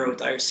like bringing her out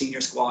to our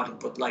senior squad,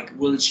 but like,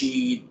 will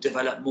she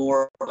develop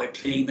more by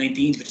playing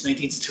 19s, which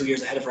 19s is 2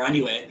 years ahead of her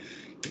anyway?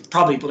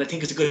 Probably, but I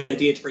think it's a good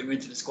idea to bring her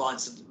into the squad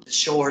so to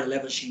show her the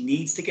level she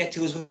needs to get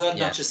to as well.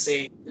 Yeah. Not just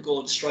say go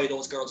and destroy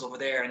those girls over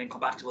there and then come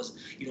back to us.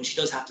 She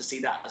does have to see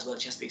that as well.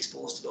 She has to be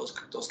exposed to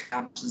those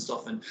camps and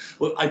stuff. And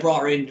I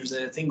brought her in. There's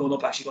a thing going up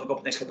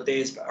the next couple of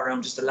days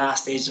around just the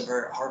last stage of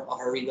her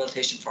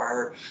rehabilitation for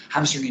her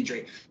hamstring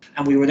injury.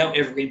 And we were down at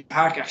Evergreen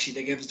Park. Actually,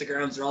 they gave us the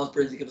grounds. They're all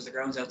brilliant. They give us the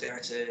grounds out there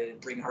to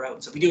bring her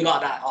out. So we do a lot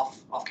of that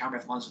off camera.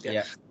 If I'm honest with you,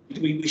 Yeah.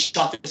 we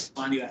shot this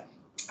one anyway.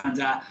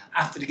 And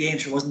after the game,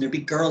 wasn't there a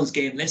big girls'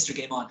 game, Leinster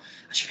game on?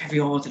 And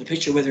everyone wanted a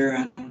picture with her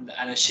and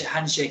a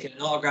handshake and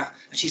an autograph.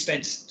 And she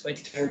spent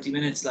 20 to 30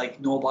 minutes,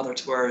 like, no bother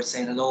to her,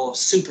 saying hello.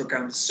 Super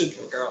girl.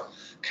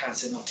 Can't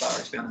say enough about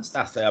her, to be honest.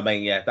 That's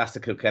the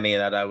Kilkenny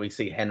that we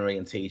see Henry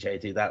and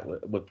TJ do that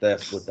with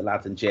the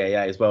lads in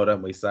GAA as well,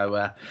 don't we?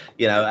 So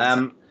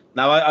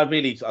no,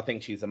 I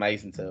think she's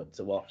amazing to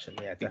watch, and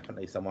yeah,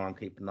 definitely someone I'm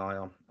keeping an eye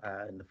on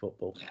in the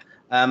football.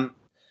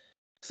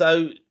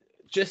 So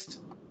just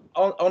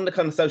on the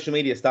kind of social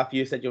media stuff,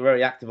 you said you're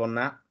very active on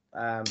that.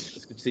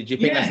 It's good to see. Do you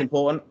think that's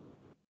important?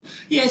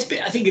 Yeah, I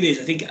think it is.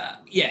 I think,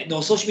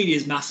 social media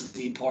is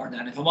massively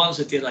important. And if I'm honest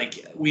with you,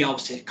 like, we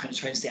always kind of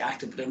try and stay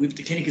active, but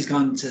the clinic has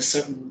gone to a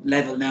certain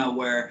level now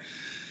where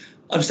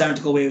I'm starting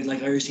to go away with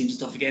like Irish teams and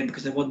stuff again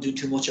because I wasn't doing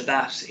too much of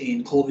that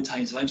in COVID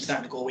times. So I'm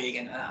starting to go away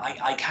again. And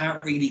I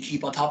can't really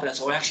keep on top of that.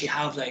 So I actually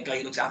have like a guy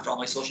who looks after all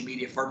my social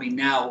media for me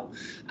now.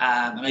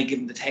 And I give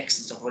him the text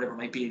and stuff, whatever it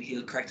might be, and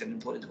he'll correct it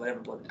and put it into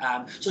whatever.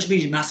 But social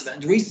media is massive.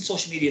 And the reason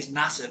social media is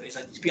massive is,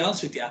 like, to be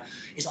honest with you,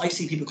 is I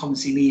see people come and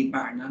see me,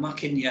 Martin. I'm not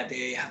kidding you.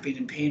 They have been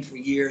in pain for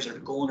years or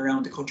they're going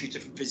around the country to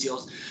different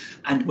physios.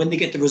 And when they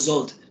get the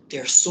result,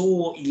 they're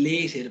so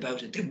elated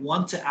about it. They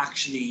want to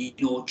actually,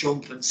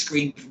 jump and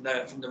scream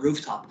from the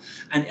rooftop.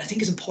 And I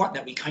think it's important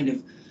that we kind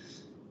of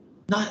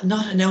not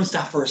announce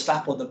that for a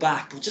slap on the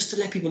back, but just to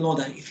let people know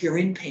that if you're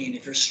in pain,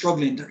 if you're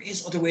struggling, there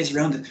is other ways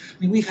around it. I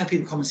mean, we've had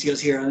people come and see us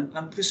here, and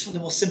just for the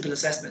most simple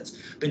assessments,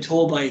 been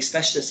told by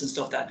specialists and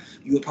stuff that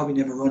you will probably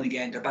never run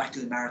again. They're back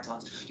doing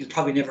marathons. You'll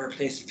probably never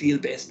play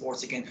field-based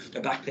sports again.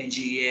 They're back playing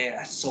GAA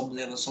at some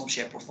level, some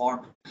shape or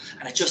form.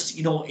 And it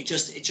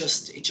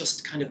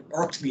just kind of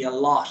irked me a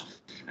lot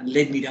and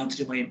led me down to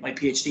do my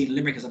PhD in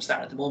Limerick, as I'm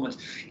starting at the moment,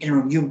 in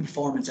around human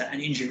performance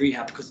and injury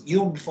rehab, because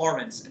human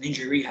performance and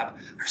injury rehab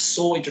are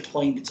so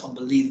intertwined, it's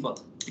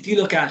unbelievable. If you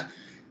look at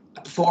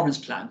a performance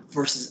plan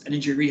versus an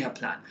injury rehab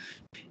plan,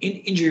 in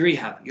injury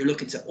rehab, you're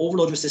looking to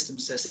overload your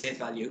systems to safe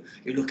value,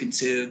 you're looking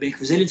to make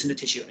resilience in the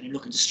tissue, and you're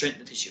looking to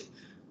strengthen the tissue.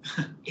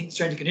 In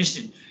strength and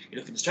conditioning, you're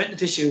looking to strengthen the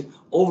tissue,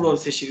 overload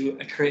the tissue,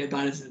 and create a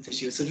balance in the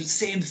tissue. So it's the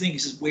same thing.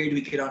 It's just, where do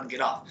we get on and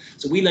get off?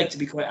 So we like to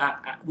be quite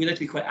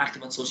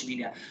active on social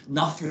media,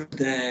 not for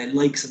the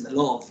likes and the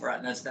love,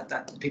 and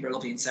that people are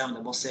lovely and sound,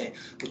 I must say,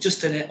 but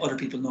just to let other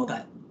people know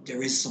that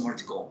there is somewhere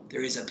to go.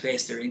 There is a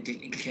place there in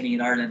Kilkenny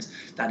in Ireland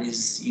that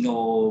is,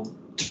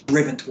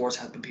 driven towards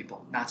helping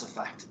people. That's a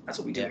fact. That's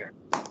what we do here.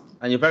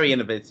 And you're very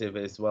innovative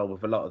as well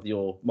with a lot of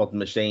your modern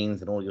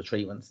machines and all your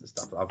treatments and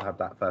stuff. I've had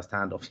that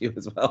firsthand off you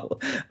as well.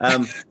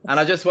 And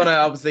I just want to,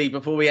 obviously,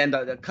 before we end,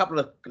 a couple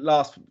of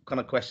last kind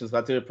of questions.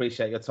 I do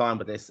appreciate your time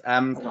with this.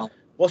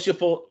 What's your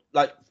thought,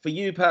 like, for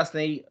you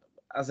personally,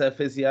 as a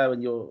physio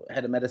and your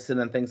head of medicine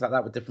and things like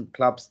that with different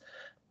clubs?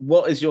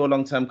 What is your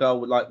long-term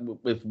goal, like,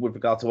 with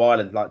regard to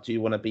Ireland? Like, do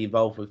you want to be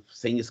involved with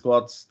senior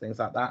squads, things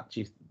like that?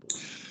 Is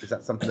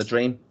that something to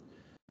dream?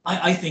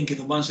 I think,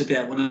 if I'm honest with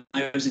you, when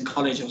I was in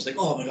college, I was like,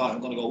 oh my God, I'm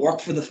going to go work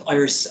for the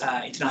Irish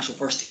international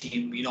first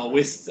team,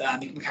 with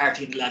Mick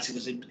McCarthy and the lads who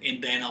was in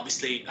then,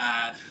 obviously.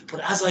 But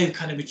as I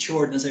kind of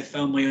matured and as I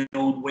found my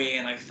own way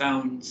and I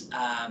found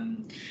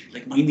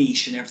like my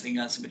niche and everything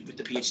else with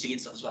the PhD and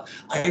stuff as well,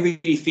 I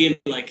really feel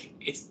like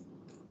it's,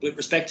 with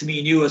respect to me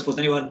and you, I suppose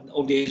anyone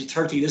over the age of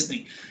 30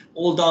 listening,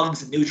 old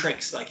dogs and new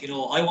tricks. Like,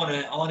 I want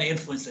to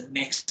influence the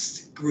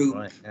next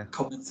group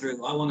coming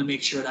through. I want to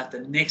make sure that the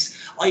next.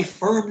 I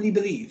firmly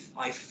believe,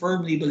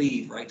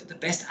 right, that the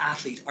best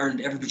athlete Ireland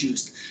ever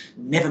produced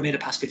never made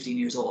it past 15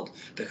 years old.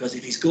 Because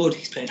if he's good,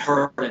 he's playing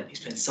hurling,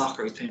 he's playing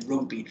soccer, he's playing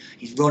rugby,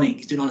 he's running,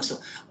 he's doing all this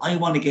stuff. I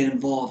want to get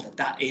involved at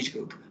that age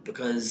group,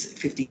 because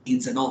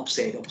 15s and up,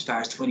 say up as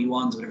far as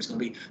 21s, whatever it's going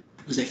to be.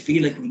 Because I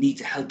feel like we need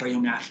to help our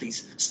young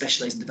athletes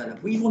specialise and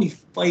develop. We've only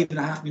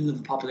 5.5 million of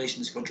the population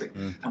in this country,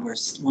 and we're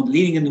one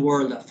leading in the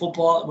world at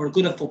football. We're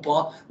good at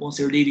football, won't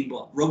say we're leading,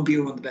 but rugby,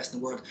 we're one of the best in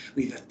the world.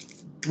 We've a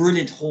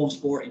brilliant home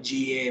sport in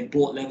GAA in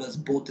both levels,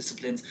 both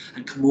disciplines,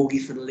 and camogie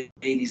for the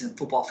ladies and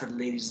football for the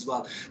ladies as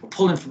well. We're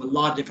pulling from a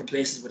lot of different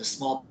places with a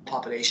small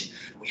population.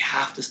 We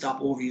have to stop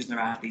overusing our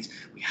athletes.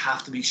 We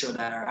have to make sure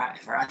that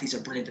if our athletes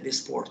are brilliant at this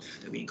sport,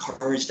 that we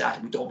encourage that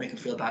and we don't make them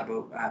feel bad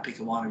about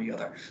picking one or the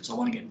other. So I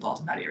want to get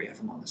involved in that area,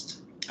 if I'm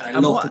honest. And I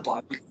love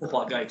football. I'm a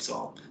football guy,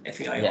 so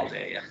FEI all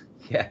day,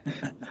 yeah.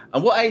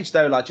 And what age,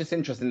 though, like, just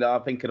interesting that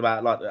I'm thinking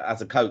about, like,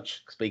 as a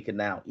coach speaking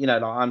now,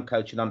 like, I'm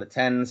coaching under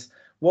 10s.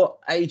 what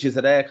ages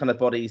are their kind of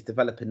bodies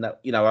developing? That,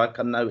 you know, I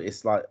can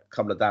notice like a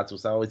couple of dads will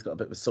say, oh, he's got a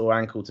bit of a sore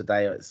ankle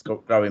today, or it's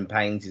got growing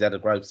pains, he's had a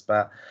growth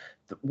spurt.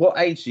 What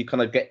age do you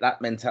kind of get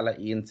that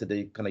mentality into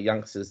the kind of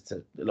youngsters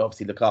to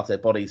obviously look after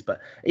their bodies? But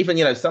even,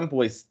 you know, some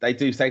boys, they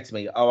do say to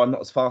me, oh, I'm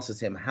not as fast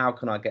as him, how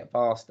can I get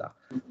faster?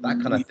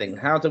 That kind of thing.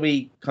 How do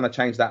we kind of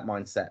change that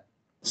mindset?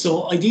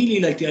 So ideally,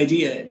 like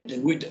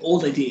the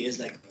old idea is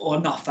like, oh,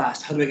 I'm not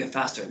fast. How do I get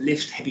faster?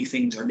 Lift heavy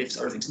things or lift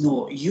other things.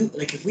 No,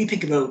 like if we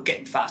think about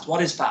getting fast,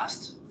 what is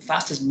fast?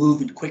 Fast is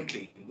movement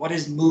quickly. What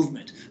is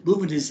movement?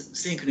 Movement is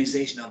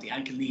synchronization of the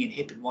ankle, knee, and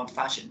hip in one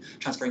fashion,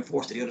 transferring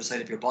force to the other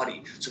side of your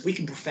body. So if we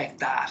can perfect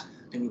that,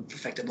 then we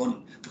perfect the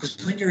running.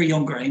 Because when you're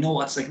younger, I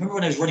know it's like, remember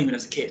when I was running when I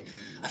was a kid,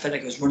 I felt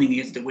like I was running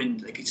against the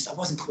wind. Like I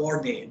wasn't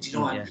coordinated, you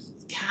know, and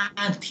you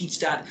can't teach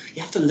that.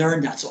 You have to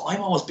learn that. So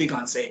I'm always big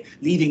on, say,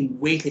 leaving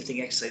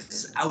weightlifting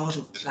exercises out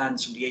of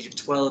plans from the age of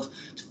 12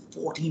 to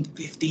 14,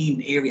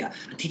 15 area,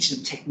 and teaching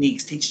them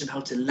techniques, teaching them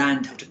how to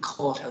land, how to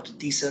cut, how to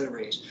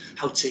decelerate,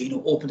 how to, you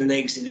know, open their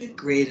legs in a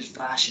graded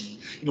fashion.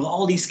 You know,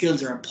 all these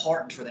skills are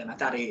important for them at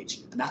that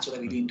age, and that's what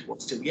I be leaning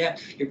towards too. Yeah,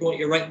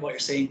 you're right in what you're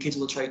saying. Kids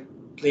will try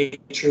play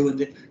through, and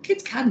the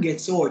kids can get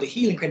sore. They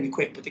heal incredibly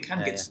quick, but they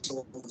can get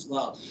sore as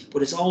well.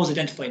 But it's always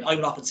identifying. I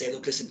would often say,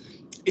 look, listen,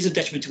 is it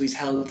detriment to his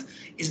health?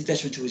 Is it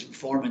detriment to his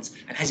performance?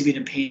 And has he been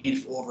in pain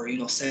for over, you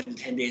know, 7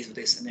 to 10 days with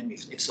this? And then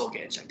if so,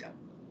 get it checked out.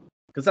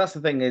 Because that's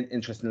the thing,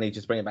 interestingly,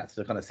 just bring it back to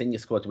the kind of senior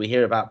squad. We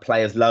hear about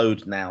players'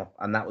 load now,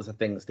 and that was the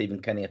thing that Stephen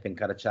Kenny, I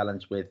think, had a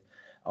challenge with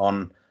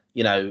on,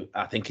 you know,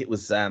 I think it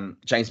was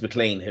James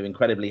McLean, who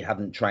incredibly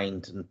hadn't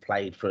trained and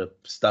played for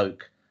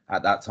Stoke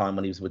at that time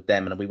when he was with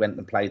them, and we went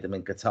and played them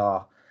in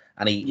Qatar,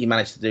 and he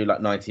managed to do like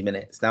 90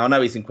 minutes. Now, I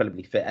know he's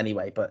incredibly fit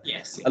anyway, but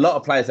a lot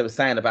of players, they were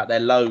saying about their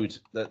load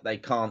that they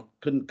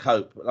couldn't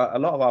cope. A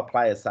lot of our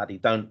players, sadly,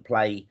 don't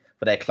play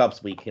for their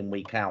clubs week in,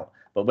 week out,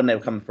 but when they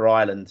were coming for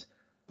Ireland,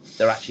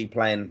 they're actually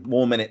playing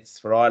more minutes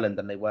for Ireland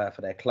than they were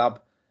for their club.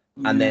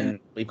 And then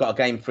we've got a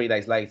game 3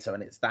 days later,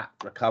 and it's that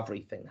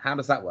recovery thing. How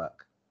does that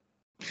work?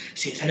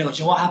 See, I tell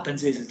you what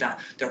happens is that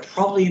they're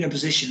probably in a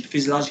position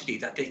physiologically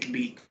that they can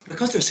be,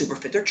 because they're super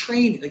fit, they're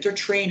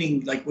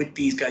training like with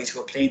these guys who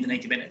are playing the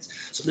 90 minutes.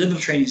 So the level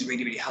of training is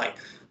really, really high.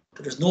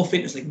 But there's no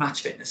fitness like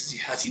match fitness,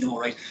 as you know,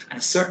 right? And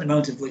a certain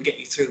amount of will get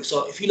you through.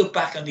 So if you look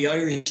back on the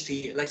Irish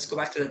team, let's go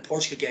back to the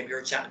Portugal game you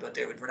were chatting about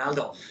there with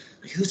Ronaldo.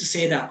 Like, who's to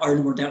say that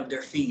Ireland were down on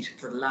their feet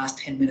for the last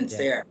 10 minutes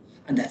there?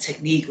 And that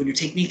technique, when your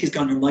technique is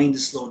gone, your mind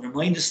is slow. When your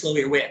mind is slow,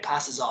 your weight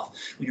passes off.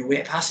 When your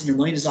weight passes, your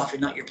mind is off,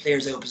 your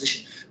player's out of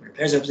position. When your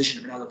player's out of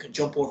position, Ronaldo can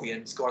jump over you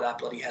and score that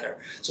bloody header.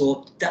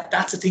 So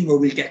that's the thing where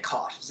we'll get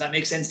caught. Does that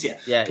make sense to you?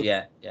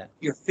 Yeah.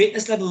 Your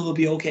fitness level will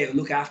be okay. It'll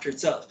look after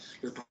itself.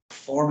 Your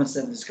performance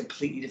level is a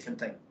completely different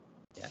thing.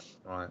 Yeah,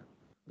 right.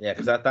 Yeah,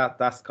 because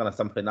that's kind of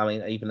something. I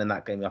mean, even in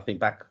that game, I think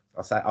back,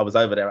 I was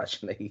over there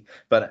actually,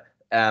 but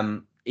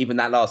even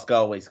that last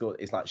goal he scored,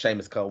 it's like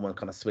Seamus Coleman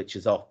kind of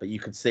switches off, but you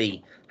could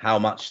see how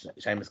much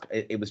Seamus.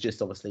 It was just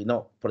obviously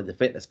not probably the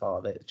fitness part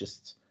of it. It's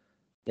just,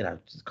 you know,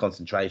 just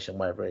concentration,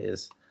 wherever it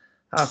is.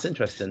 Oh, it's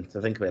interesting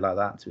to think of it like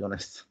that, to be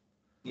honest.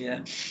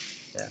 Yeah.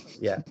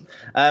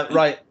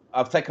 Right.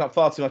 I've taken up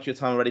far too much of your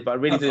time already, but I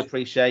really do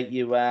appreciate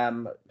you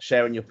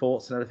sharing your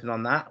thoughts and everything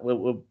on that.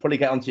 We'll probably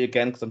get onto you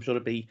again because I'm sure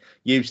there'll be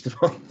huge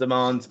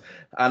demand.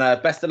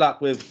 And best of luck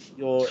with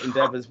your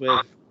endeavours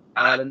with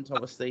Ireland,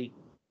 obviously,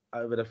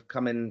 over the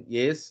coming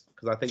years,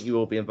 because I think you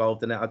will be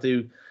involved in it.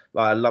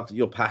 I love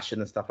your passion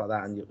and stuff like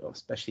that, and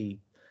especially,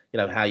 you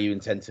know, how you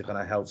intend to kind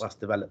of help us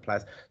develop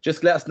players.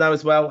 Just let us know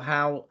as well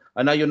how,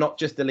 I know you're not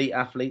just elite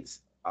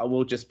athletes. I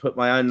will just put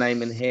my own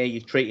name in here.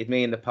 You've treated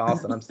me in the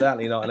past, and I'm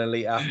certainly not an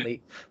elite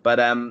athlete. But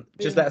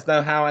just let us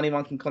know how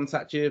anyone can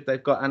contact you if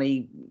they've got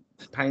any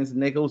pains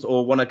and niggles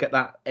or want to get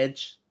that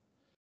edge.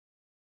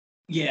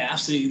 Yeah,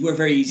 absolutely. We're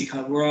very easy.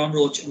 We're on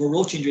Roche. We're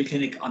Roche Injury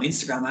Clinic on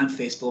Instagram and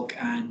Facebook,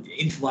 and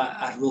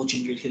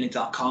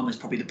info@rocheinjuryclinic.com is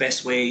probably the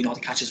best way, you know,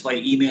 to catch us via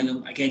email.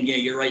 And again, yeah,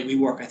 you're right. We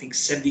work, I think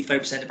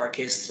 75% of our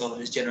cases of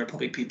it is general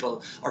public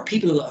people, or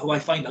people who I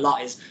find a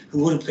lot is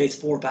who would have played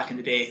sport back in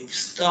the day, who've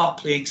stopped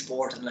playing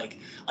sport, and like,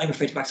 I'm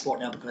afraid to back sport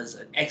now because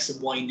an X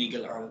and Y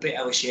niggle or a bit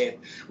out of shape.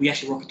 We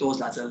actually work with those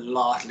lads a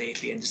lot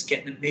lately, and just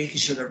making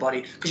sure their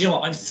body, because you know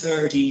what, I'm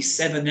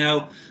 37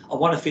 now. I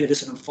want to feel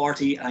this when I'm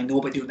 40, and I know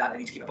by doing that I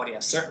need to keep my body at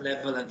a certain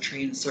level and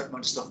train a certain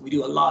amount of stuff. We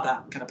do a lot of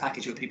that kind of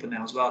package with people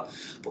now as well.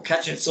 But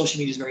catching it, social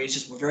media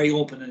is we're very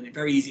open and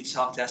very easy to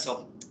talk to.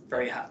 So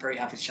very happy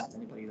to chat to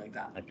anybody like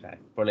that. Okay,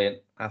 brilliant.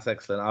 That's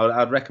excellent.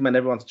 I'd recommend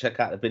everyone to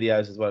check out the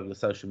videos as well with the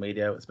social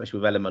media, especially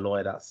with Ellen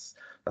Malloy. That's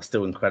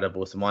still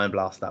incredible. So mind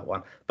blast that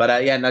one. But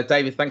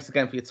David, thanks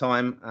again for your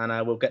time,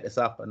 and we'll get this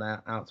up and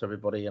out to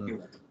everybody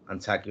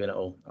and tag you in it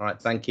all. All right,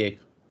 thank you.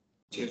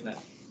 Cheers, mate.